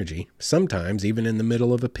quick energy, sometimes even in the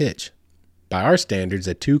middle of a pitch. By our standards,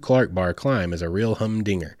 a 2 Clark bar climb is a real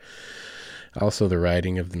humdinger. Also, the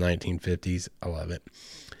writing of the 1950s, I love it.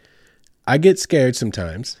 I get scared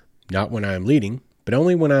sometimes, not when I am leading, but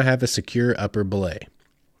only when I have a secure upper belay.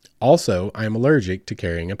 Also, I am allergic to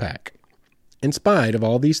carrying a pack. In spite of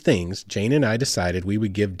all these things, Jane and I decided we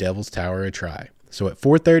would give Devil's Tower a try. So at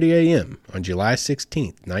 4:30 a.m. on July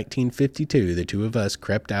 16th, 1952, the two of us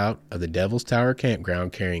crept out of the Devil's Tower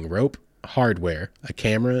campground carrying rope, hardware, a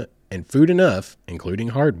camera, and food enough, including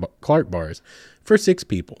Clark bars, for 6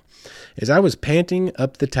 people. As I was panting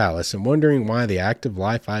up the talus and wondering why the active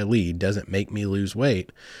life I lead doesn't make me lose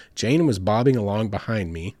weight, Jane was bobbing along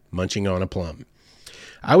behind me, munching on a plum.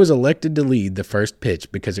 I was elected to lead the first pitch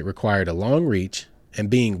because it required a long reach, and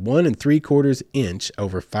being 1 3/4 inch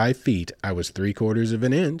over 5 feet, I was 3/4 of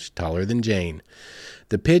an inch taller than Jane.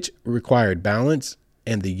 The pitch required balance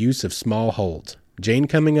and the use of small holds. Jane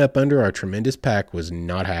coming up under our tremendous pack was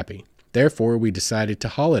not happy. Therefore, we decided to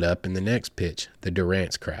haul it up in the next pitch, the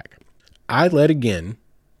Durant's Crack. I led again,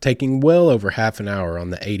 taking well over half an hour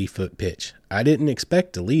on the 80-foot pitch. I didn't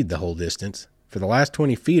expect to lead the whole distance. For the last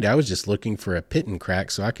 20 feet, I was just looking for a pit and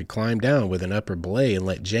crack so I could climb down with an upper belay and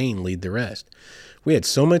let Jane lead the rest. We had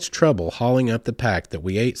so much trouble hauling up the pack that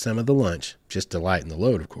we ate some of the lunch, just to lighten the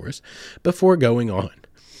load, of course, before going on.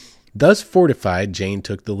 Thus fortified, Jane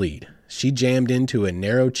took the lead. She jammed into a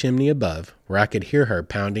narrow chimney above, where I could hear her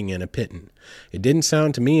pounding in a piton. It didn't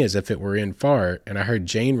sound to me as if it were in far, and I heard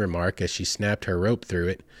Jane remark as she snapped her rope through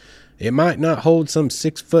it, "It might not hold some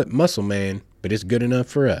 6-foot muscle man, but it's good enough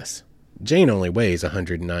for us." Jane only weighs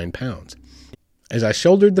 109 pounds. As I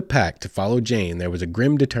shouldered the pack to follow Jane, there was a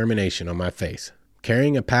grim determination on my face.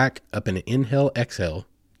 Carrying a pack up an inhale-exhale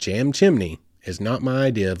jam chimney is not my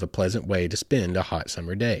idea of a pleasant way to spend a hot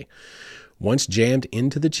summer day. Once jammed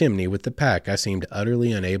into the chimney with the pack, I seemed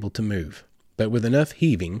utterly unable to move. But with enough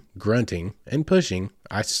heaving, grunting, and pushing,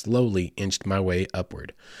 I slowly inched my way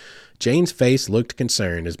upward. Jane's face looked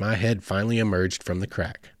concerned as my head finally emerged from the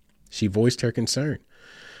crack. She voiced her concern.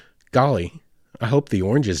 "Golly, I hope the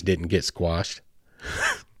oranges didn't get squashed."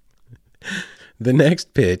 The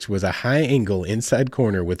next pitch was a high-angle inside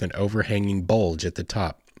corner with an overhanging bulge at the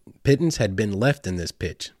top. Pittons had been left in this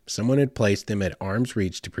pitch. Someone had placed them at arm's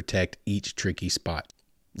reach to protect each tricky spot.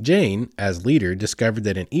 Jane, as leader, discovered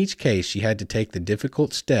that in each case she had to take the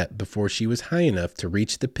difficult step before she was high enough to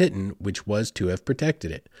reach the pitton which was to have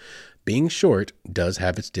protected it. Being short does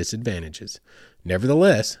have its disadvantages.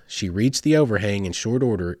 Nevertheless, she reached the overhang in short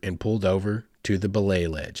order and pulled over to the belay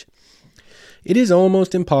ledge. It is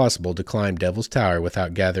almost impossible to climb Devil's Tower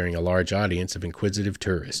without gathering a large audience of inquisitive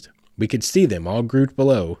tourists. We could see them all grouped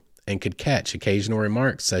below and could catch occasional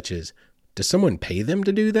remarks such as, "Does someone pay them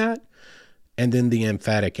to do that?" And then the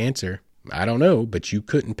emphatic answer, "I don't know, but you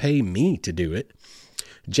couldn't pay me to do it."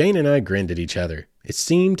 Jane and I grinned at each other. It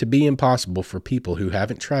seemed to be impossible for people who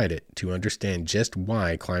haven't tried it to understand just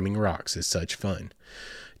why climbing rocks is such fun.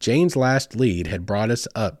 Jane's last lead had brought us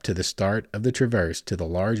up to the start of the traverse to the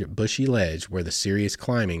large bushy ledge where the serious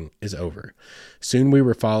climbing is over. Soon we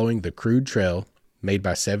were following the crude trail made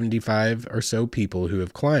by 75 or so people who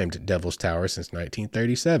have climbed Devil's Tower since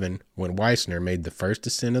 1937, when Weissner made the first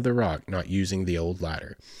ascent of the rock not using the old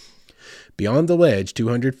ladder. Beyond the ledge,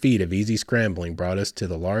 200 feet of easy scrambling brought us to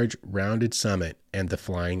the large rounded summit and the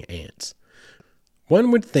flying ants. One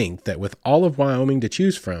would think that with all of Wyoming to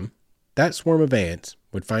choose from, that swarm of ants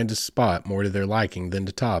would find a spot more to their liking than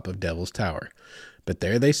the top of Devil's Tower. But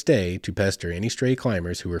there they stay to pester any stray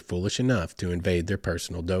climbers who are foolish enough to invade their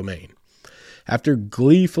personal domain. After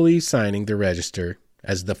gleefully signing the register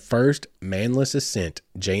as the first manless ascent,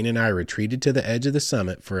 Jane and I retreated to the edge of the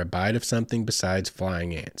summit for a bite of something besides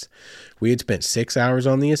flying ants. We had spent 6 hours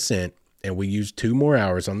on the ascent, and we used 2 more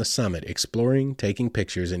hours on the summit exploring, taking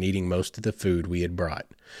pictures, and eating most of the food we had brought.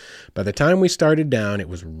 By the time we started down, it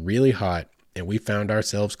was really hot, and we found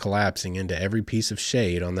ourselves collapsing into every piece of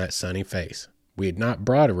shade on that sunny face. We had not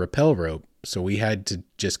brought a rappel rope, so we had to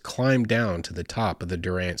just climb down to the top of the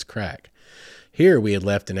Durant's Crack. Here we had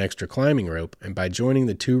left an extra climbing rope, and by joining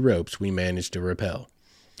the 2 ropes, we managed to rappel.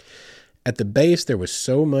 At the base, there was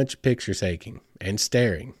so much picture taking and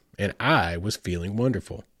staring, and I was feeling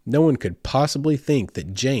wonderful. No one could possibly think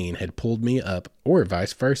that Jane had pulled me up, or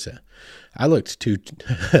vice versa. I looked too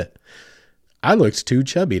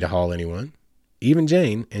chubby to haul anyone, even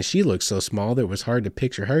Jane, and she looked so small that it was hard to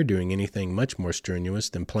picture her doing anything much more strenuous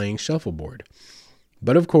than playing shuffleboard.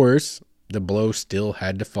 But of course, the blow still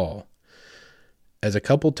had to fall. As a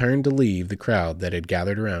couple turned to leave the crowd that had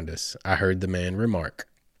gathered around us, I heard the man remark,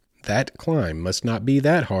 "That climb must not be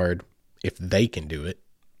that hard if they can do it."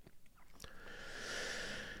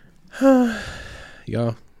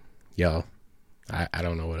 Y'all, I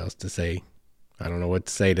don't know what else to say. I don't know what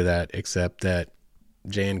to say to that except that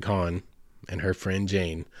Jan Kahn and her friend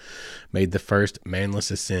Jane made the first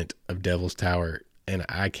manless ascent of Devil's Tower, and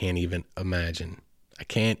I can't even imagine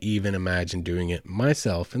doing it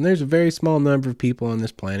myself. And there's a very small number of people on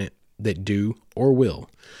this planet that do or will.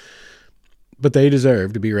 But they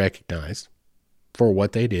deserve to be recognized for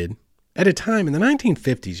what they did at a time in the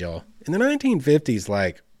 1950s, y'all. In the 1950s,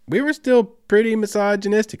 we were still pretty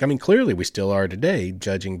misogynistic. I mean, clearly we still are today,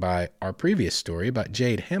 judging by our previous story about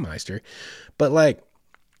Jade Hameister. But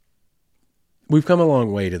we've come a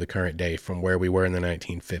long way to the current day from where we were in the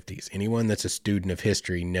 1950s. Anyone that's a student of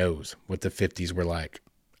history knows what the 50s were like.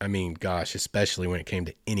 I mean, gosh, especially when it came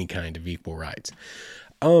to any kind of equal rights.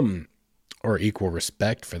 Or equal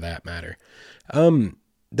respect for that matter.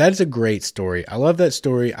 That is a great story. I love that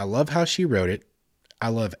story. I love how she wrote it. I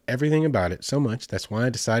love everything about it so much. That's why I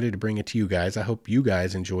decided to bring it to you guys. I hope you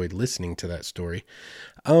guys enjoyed listening to that story.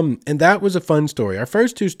 And that was a fun story. Our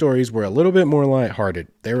first 2 stories were a little bit more lighthearted.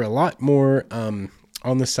 They were a lot more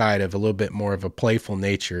on the side of a little bit more of a playful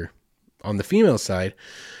nature on the female side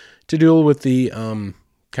to deal with the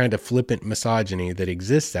kind of flippant misogyny that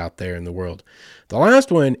exists out there in the world. The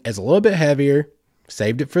last one is a little bit heavier.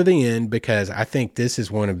 Saved it for the end because I think this is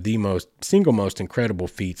one of the single most incredible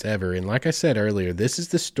feats ever. And like I said earlier, this is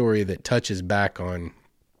the story that touches back on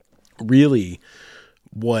really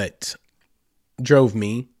what drove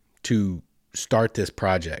me to start this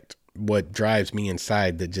project. What drives me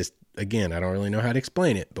inside that just, again, I don't really know how to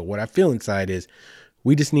explain it, but what I feel inside is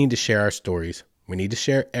we just need to share our stories. We need to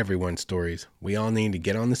share everyone's stories. We all need to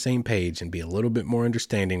get on the same page and be a little bit more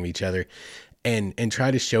understanding of each other. and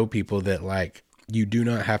try to show people that like you do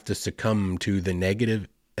not have to succumb to the negative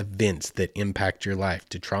events that impact your life,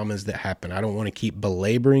 to traumas that happen. I don't want to keep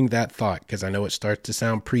belaboring that thought because I know it starts to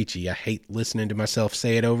sound preachy. I hate listening to myself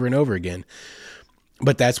say it over and over again.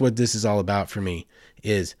 But that's what this is all about for me,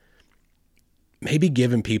 is maybe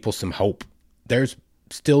giving people some hope. There's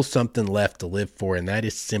still something left to live for, and that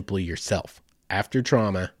is simply yourself. After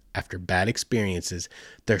trauma, after bad experiences,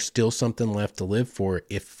 there's still something left to live for,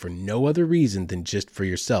 if for no other reason than just for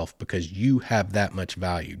yourself, because you have that much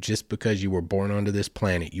value. Just because you were born onto this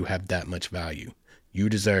planet, you have that much value. You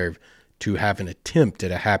deserve to have an attempt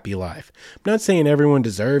at a happy life. I'm not saying everyone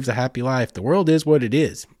deserves a happy life. The world is what it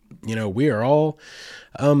is. You know, we are all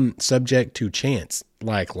subject to chance.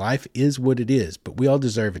 Like, life is what it is, but we all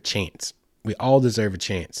deserve a chance. We all deserve a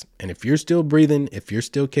chance. And if you're still breathing, if you're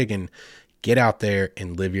still kicking, get out there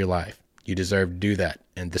and live your life. You deserve to do that.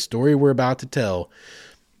 And the story we're about to tell,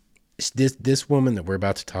 this woman that we're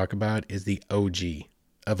about to talk about is the OG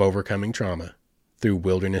of overcoming trauma through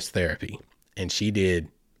wilderness therapy. And she did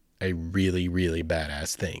a really, really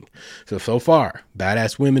badass thing. So far,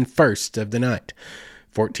 badass women first of the night.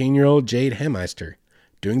 14-year-old Jade Hemeister,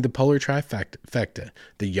 doing the polar trifecta,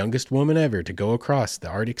 the youngest woman ever to go across the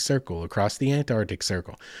Arctic Circle, across the Antarctic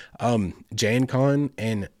Circle. Jane Kahn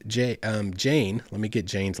and Jane, let me get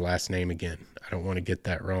Jane's last name again. I don't want to get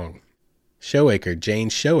that wrong. Shoaker, Jane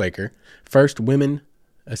Shoaker, first all-woman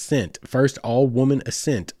ascent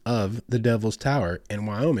of the Devil's Tower in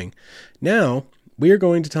Wyoming. Now, we are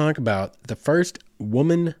going to talk about the first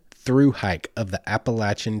woman through hike of the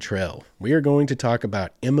Appalachian Trail. We are going to talk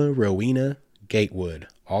about Emma Rowena Gatewood,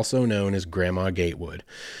 also known as Grandma Gatewood.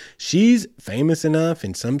 She's famous enough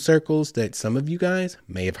in some circles that some of you guys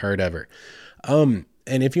may have heard of her. And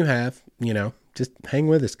if you have, you know, just hang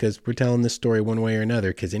with us because we're telling this story one way or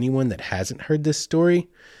another, because anyone that hasn't heard this story,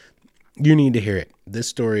 you need to hear it. This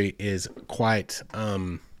story is quite,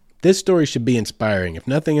 this story should be inspiring. If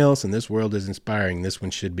nothing else in this world is inspiring, this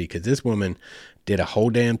one should be, because this woman did a whole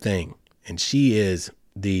damn thing, and she is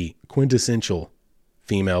the quintessential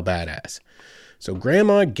female badass. So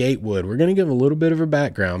Grandma Gatewood, we're going to give a little bit of her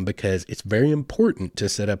background because it's very important to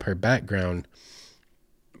set up her background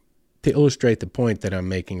to illustrate the point that I'm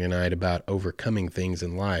making tonight about overcoming things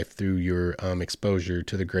in life through your exposure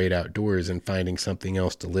to the great outdoors and finding something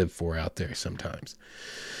else to live for out there sometimes.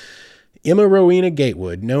 Emma Rowena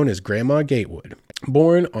Gatewood, known as Grandma Gatewood,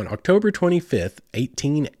 born on October 25th,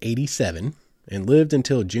 1887, and lived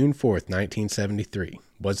until June 4th, 1973,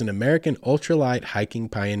 was an American ultralight hiking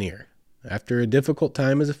pioneer. After a difficult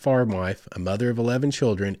time as a farm wife, a mother of 11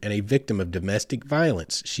 children, and a victim of domestic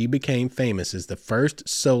violence, she became famous as the first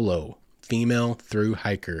solo female through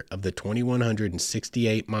hiker of the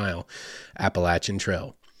 2,168-mile Appalachian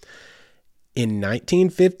Trail. In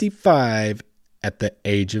 1955, at the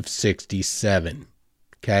age of 67.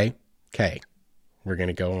 Okay, we're going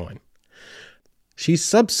to go on. She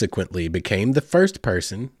subsequently became the first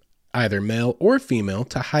person, either male or female,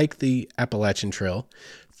 to hike the Appalachian Trail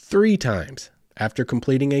 3 times, after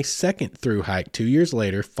completing a second through hike 2 years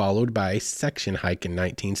later, followed by a section hike in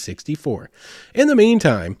 1964. In the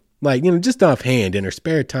meantime, just offhand, in her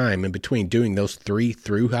spare time in between doing those 3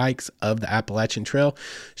 through hikes of the Appalachian Trail,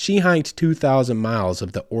 she hiked 2,000 miles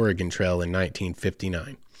of the Oregon Trail in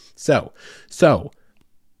 1959. So,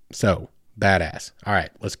 badass. All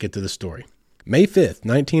right, let's get to the story. May 5th,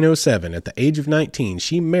 1907, at the age of 19,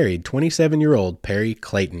 she married 27-year-old Perry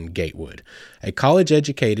Clayton Gatewood, a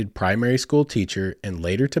college-educated primary school teacher and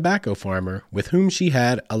later tobacco farmer with whom she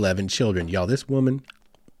had 11 children. Y'all, this woman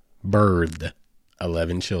birthed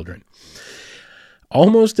 11 children.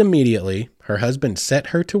 Almost immediately, her husband set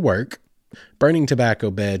her to work, burning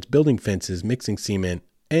tobacco beds, building fences, mixing cement,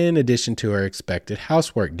 in addition to her expected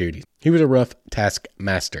housework duties. He was a rough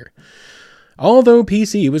taskmaster. Although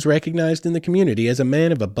PC was recognized in the community as a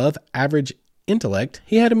man of above average intellect,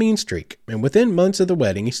 he had a mean streak, and within months of the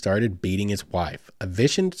wedding, he started beating his wife, a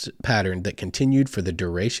vicious pattern that continued for the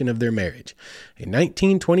duration of their marriage. In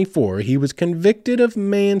 1924, he was convicted of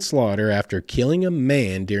manslaughter after killing a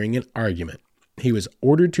man during an argument. He was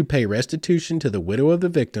ordered to pay restitution to the widow of the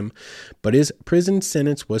victim, but his prison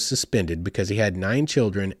sentence was suspended because he had 9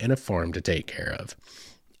 children and a farm to take care of.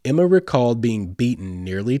 Emma recalled being beaten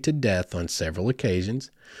nearly to death on several occasions.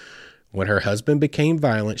 When her husband became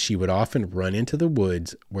violent, she would often run into the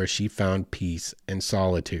woods where she found peace and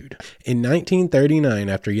solitude. In 1939,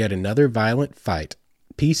 after yet another violent fight,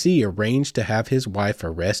 PC arranged to have his wife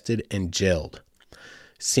arrested and jailed.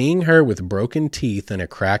 Seeing her with broken teeth and a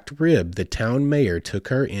cracked rib, the town mayor took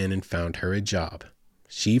her in and found her a job.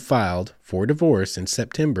 she filed for divorce in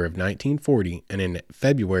September of 1940, and in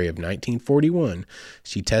February of 1941,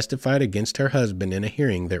 she testified against her husband in a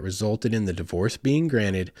hearing that resulted in the divorce being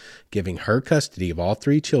granted, giving her custody of all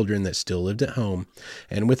 3 children that still lived at home,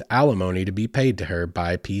 and with alimony to be paid to her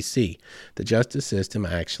by PC. The justice system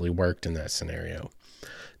actually worked in that scenario.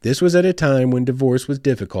 This was at a time when divorce was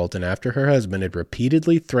difficult, and after her husband had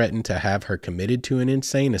repeatedly threatened to have her committed to an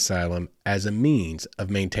insane asylum as a means of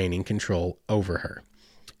maintaining control over her.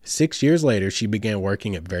 6 years later, she began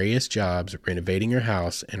working at various jobs, renovating her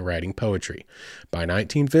house, and writing poetry. By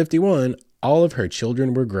 1951, all of her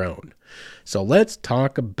children were grown. So let's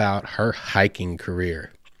talk about her hiking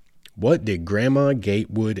career. What did Grandma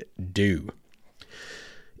Gatewood do?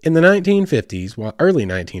 In the early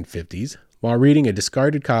 1950s, while reading a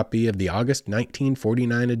discarded copy of the August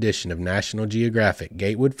 1949 edition of National Geographic,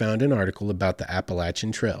 Gatewood found an article about the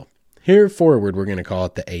Appalachian Trail. Here forward, we're going to call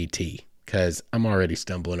it the AT, because I'm already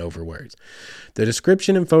stumbling over words. The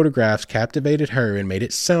description and photographs captivated her and made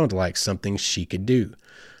it sound like something she could do.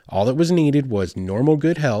 All that was needed was normal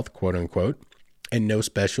good health, quote unquote, and no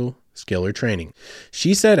special skill or training.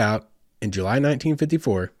 She set out in July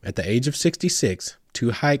 1954, at the age of 66,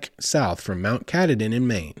 to hike south from Mount Katahdin in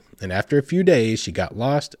Maine, and after a few days she got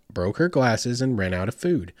lost, broke her glasses, and ran out of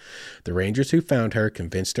food. The rangers who found her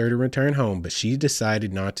convinced her to return home, but she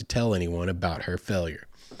decided not to tell anyone about her failure.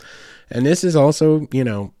 And this is also,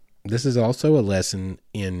 a lesson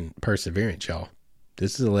in perseverance, y'all.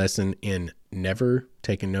 This is a lesson in never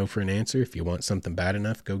taking no for an answer. If you want something bad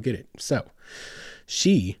enough, go get it. So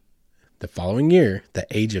she, the following year, the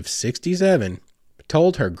age of 67,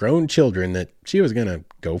 told her grown children that she was going to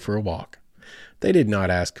go for a walk. They did not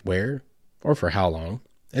ask where or for how long,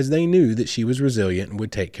 as they knew that she was resilient and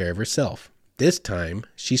would take care of herself. This time,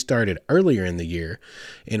 she started earlier in the year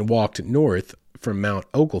and walked north from Mount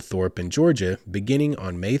Oglethorpe in Georgia, beginning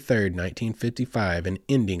on May 3rd, 1955, and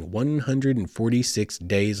ending 146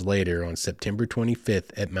 days later on September 25th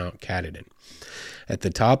at Mount Katahdin. At the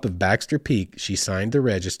top of Baxter Peak, she signed the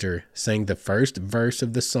register, sang the first verse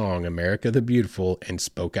of the song America the Beautiful, and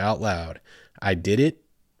spoke out loud, "I did it,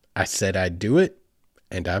 I said I'd do it,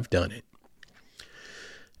 and I've done it."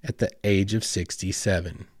 At the age of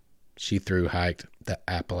 67, she thru-hiked the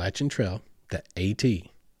Appalachian Trail, the AT,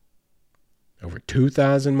 over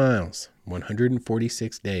 2,000 miles,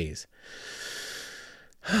 146 days.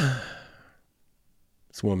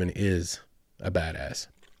 This woman is a badass.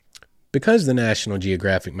 Because the National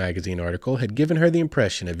Geographic magazine article had given her the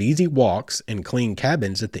impression of easy walks and clean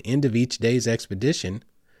cabins at the end of each day's expedition,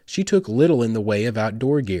 she took little in the way of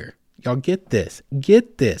outdoor gear. Y'all get this.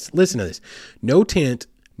 Get this. Listen to this. No tent,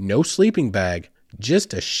 no sleeping bag,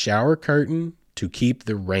 just a shower curtain to keep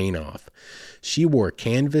the rain off. She wore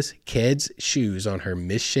canvas Keds shoes on her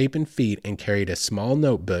misshapen feet and carried a small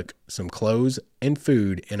notebook, some clothes, and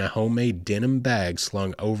food in a homemade denim bag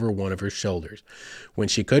slung over one of her shoulders. When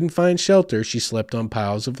she couldn't find shelter, she slept on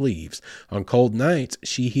piles of leaves. On cold nights,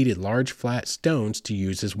 she heated large flat stones to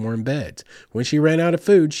use as warm beds. When she ran out of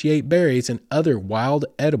food, she ate berries and other wild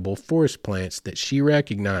edible forest plants that she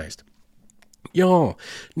recognized. Y'all,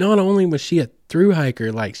 not only was she a thru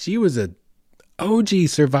hiker, like she was a OG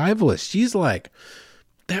survivalist. She's like,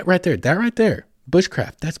 that right there,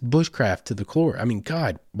 bushcraft. That's bushcraft to the core. I mean,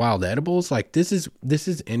 God, wild edibles. Like this is,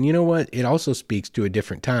 and you know what? It also speaks to a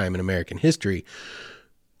different time in American history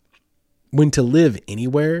when to live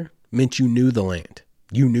anywhere meant you knew the land,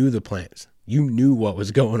 you knew the plants, you knew what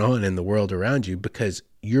was going on in the world around you because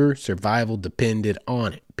your survival depended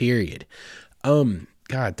on it, period.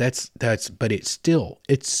 God, but it's still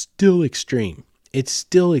extreme. It's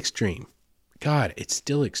still extreme. God, it's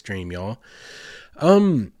still extreme, y'all.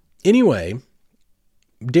 Anyway,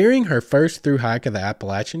 during her first thru hike of the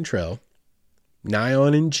Appalachian Trail, nigh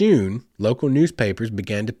on in June, local newspapers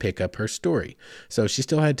began to pick up her story. So she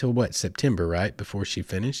still had till September, right? Before she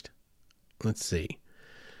finished? Let's see.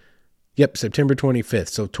 Yep, September 25th.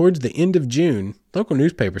 So towards the end of June, local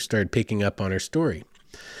newspapers started picking up on her story.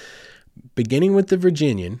 Beginning with the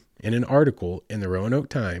Virginian in an article in the Roanoke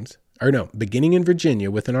Times, beginning in Virginia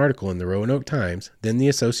with an article in the Roanoke Times, then the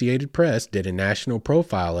Associated Press did a national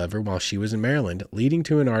profile of her while she was in Maryland, leading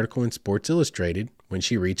to an article in Sports Illustrated when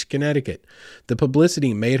she reached Connecticut. The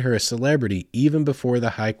publicity made her a celebrity even before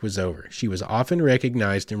the hike was over. She was often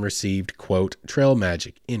recognized and received, quote, trail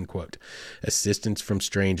magic, end quote, assistance from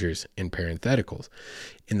strangers, in parentheticals,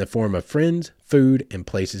 in the form of friends, food, and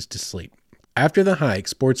places to sleep. After the hike,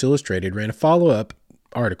 Sports Illustrated ran a follow-up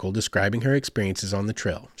article describing her experiences on the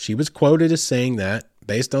trail. She was quoted as saying that,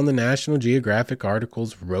 based on the National Geographic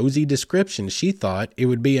article's rosy description, she thought it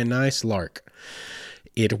would be a nice lark.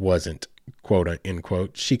 It wasn't. quote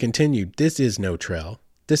unquote. She continued, "This is no trail.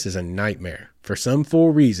 This is a nightmare. For some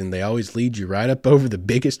fool reason, they always lead you right up over the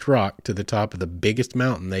biggest rock to the top of the biggest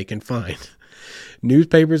mountain they can find."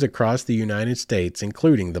 Newspapers across the United States,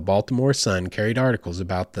 including the Baltimore Sun, carried articles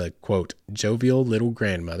about the, quote, jovial little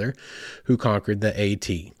grandmother who conquered the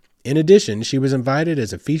AT. In addition, she was invited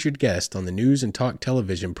as a featured guest on the news and talk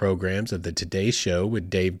television programs of the Today Show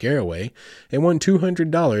with Dave Garroway and won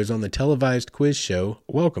 $200 on the televised quiz show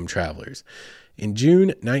Welcome Travelers. In June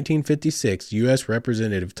 1956, U.S.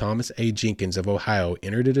 Representative Thomas A. Jenkins of Ohio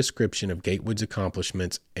entered a description of Gatewood's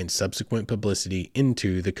accomplishments and subsequent publicity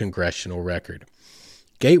into the Congressional Record.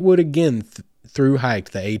 Gatewood again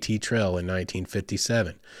thru-hiked the AT Trail in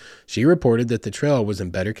 1957. She reported that the trail was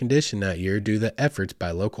in better condition that year due to the efforts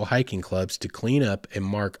by local hiking clubs to clean up and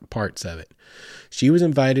mark parts of it. She was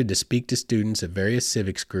invited to speak to students of various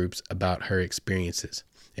civics groups about her experiences.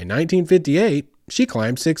 In 1958, she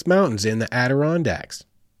climbed 6 mountains in the Adirondacks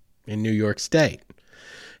in New York State.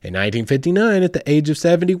 In 1959, at the age of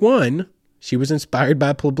 71, she was inspired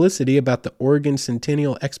by publicity about the Oregon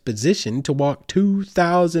Centennial Exposition to walk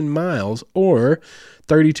 2,000 miles or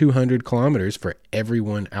 3,200 kilometers for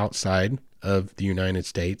everyone outside of the United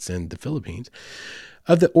States and the Philippines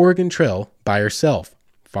of the Oregon Trail by herself,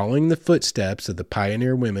 following the footsteps of the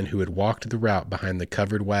pioneer women who had walked the route behind the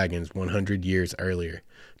covered wagons 100 years earlier.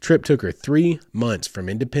 Trip took her 3 months from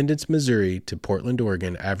Independence, Missouri to Portland,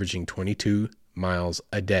 Oregon, averaging 22 miles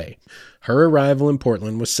a day. Her arrival in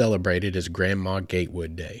Portland was celebrated as Grandma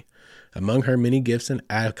Gatewood Day. Among her many gifts and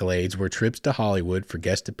accolades were trips to Hollywood for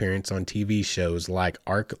guest appearance on TV shows like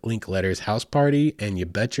Arc Linkletter's House Party and You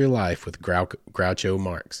Bet Your Life with Groucho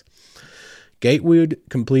Marx. Gatewood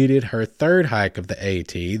completed her 3rd hike of the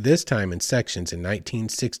AT, this time in sections, in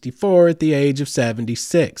 1964 at the age of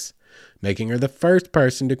 76. Making her the first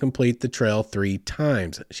person to complete the trail 3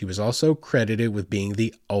 times. She was also credited with being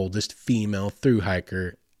the oldest female thru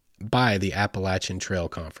hiker by the Appalachian Trail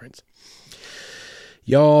Conference.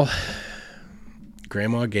 Y'all,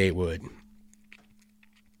 Grandma Gatewood.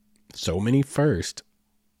 So many firsts.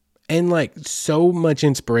 And so much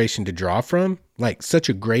inspiration to draw from. Such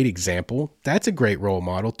a great example. That's a great role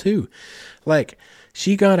model too.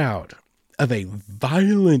 She got out of a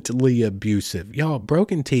violently abusive,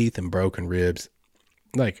 broken teeth and broken ribs.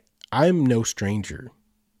 I'm no stranger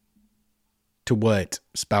to what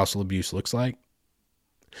spousal abuse looks like.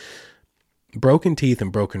 Broken teeth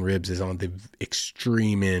and broken ribs is on the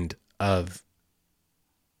extreme end of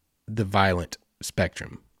the violent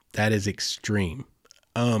spectrum. That is extreme.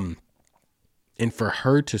 And for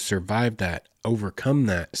her to survive that, overcome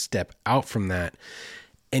that, step out from that,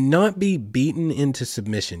 and not be beaten into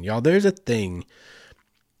submission. Y'all, there's a thing.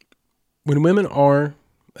 When women are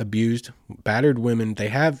abused, battered women, they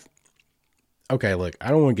have... Okay, look, I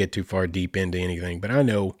don't want to get too far deep into anything, but I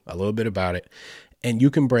know a little bit about it. And you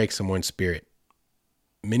can break someone's spirit.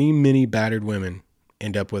 Many, many battered women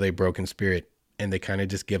end up with a broken spirit, and they kind of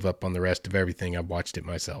just give up on the rest of everything. I've watched it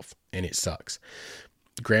myself, and it sucks.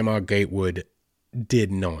 Grandma Gatewood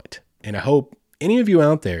did not. And I hope any of you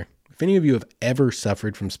out there, if any of you have ever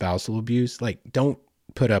suffered from spousal abuse, don't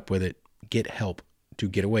put up with it. Get help to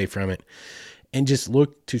get away from it. And just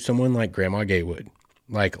look to someone like Grandma Gatewood.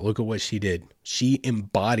 Look at what she did. She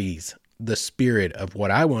embodies the spirit of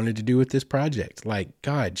what I wanted to do with this project.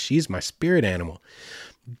 God, she's my spirit animal.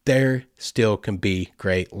 There still can be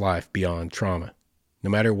great life beyond trauma. No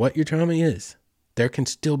matter what your trauma is, there can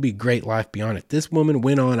still be great life beyond it. This woman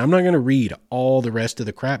went on. I'm not going to read all the rest of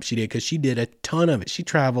the crap she did because she did a ton of it. She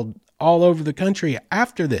traveled all over the country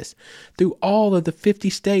after this, through all of the 50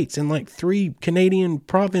 states and 3 Canadian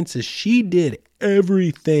provinces. She did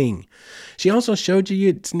everything. She also showed you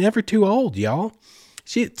it's never too old, y'all.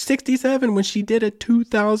 She at 67 when she did a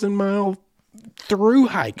 2,000-mile through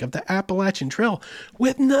hike of the Appalachian Trail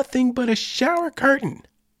with nothing but a shower curtain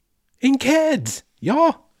and kids.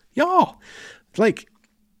 Y'all.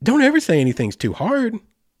 Don't ever say anything's too hard.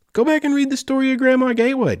 Go back and read the story of Grandma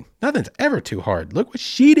Gatewood. Nothing's ever too hard. Look what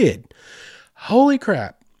she did. Holy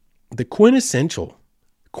crap. The quintessential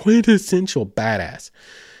badass.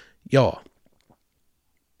 Y'all,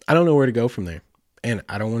 I don't know where to go from there. And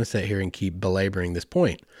I don't want to sit here and keep belaboring this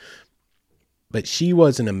point. But she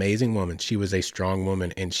was an amazing woman. She was a strong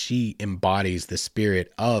woman, and she embodies the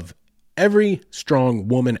spirit of every strong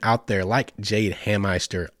woman out there, like Jade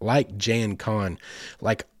Hameister, like Jan Kahn,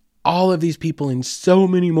 like all of these people and so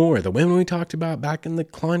many more. The women we talked about back in the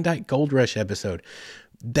Klondike Gold Rush episode,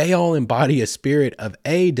 they all embody a spirit of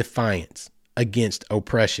defiance against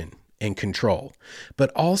oppression and control,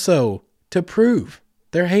 but also to prove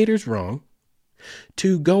their haters wrong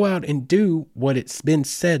to go out and do what it's been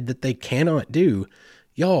said that they cannot do,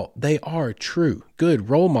 y'all, they are true, good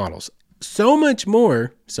role models. So much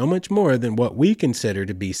more than what we consider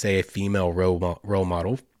to be, say, a female role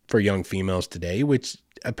model for young females today, which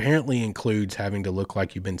apparently includes having to look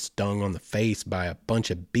like you've been stung on the face by a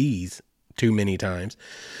bunch of bees too many times.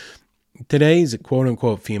 Today's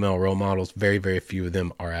quote-unquote female role models, very, very few of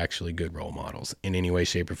them are actually good role models in any way,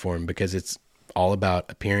 shape, or form, because it's all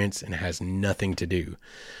about appearance and it has nothing to do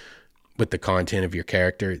with the content of your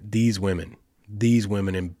character. These women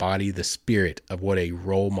embody the spirit of what a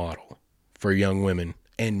role model for young women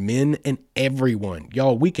and men and everyone.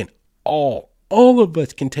 Y'all, we can all of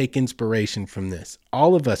us can take inspiration from this.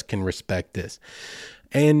 All of us can respect this.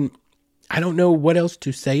 And I don't know what else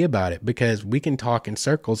to say about it, because we can talk in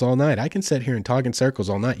circles all night. I can sit here and talk in circles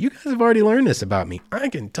all night. You guys have already learned this about me. I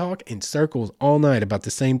can talk in circles all night about the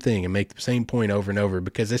same thing and make the same point over and over,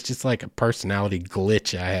 because it's just like a personality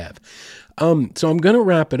glitch I have. So I'm going to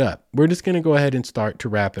wrap it up. We're just going to go ahead and start to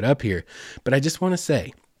wrap it up here. But I just want to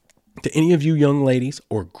say to any of you young ladies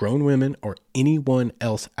or grown women or anyone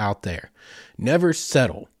else out there, never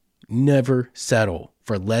settle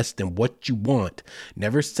for less than what you want.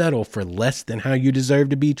 Never settle for less than how you deserve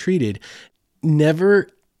to be treated. Never,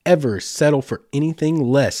 ever settle for anything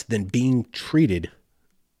less than being treated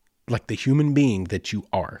like the human being that you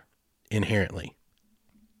are inherently.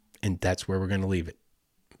 And that's where we're going to leave it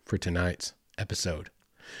for tonight's episode.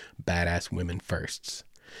 Badass Women Firsts.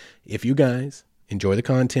 If you guys enjoy the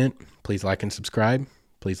content, please like and subscribe.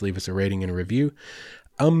 Please leave us a rating and a review.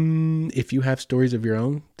 If you have stories of your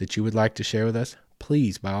own that you would like to share with us,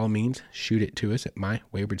 please, by all means, shoot it to us at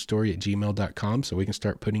mywaywardstory@gmail.com so we can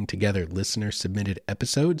start putting together listener-submitted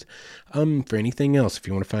episodes. For anything else, if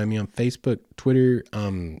you want to find me on Facebook, Twitter,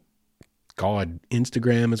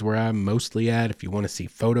 Instagram is where I'm mostly at. If you want to see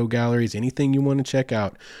photo galleries, anything you want to check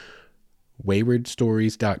out,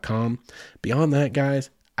 waywardstories.com. Beyond that,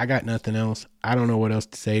 guys, I got nothing else. I don't know what else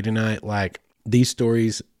to say tonight. Like, these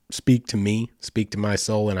stories speak to me, speak to my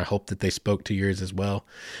soul, and I hope that they spoke to yours as well.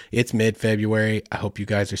 It's mid-February. I hope you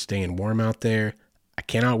guys are staying warm out there. I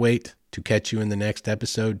cannot wait to catch you in the next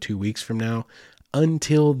episode 2 weeks from now.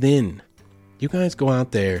 Until then, you guys go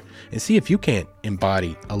out there and see if you can't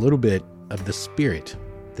embody a little bit of the spirit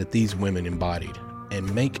that these women embodied,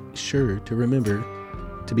 and make sure to remember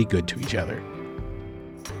to be good to each other.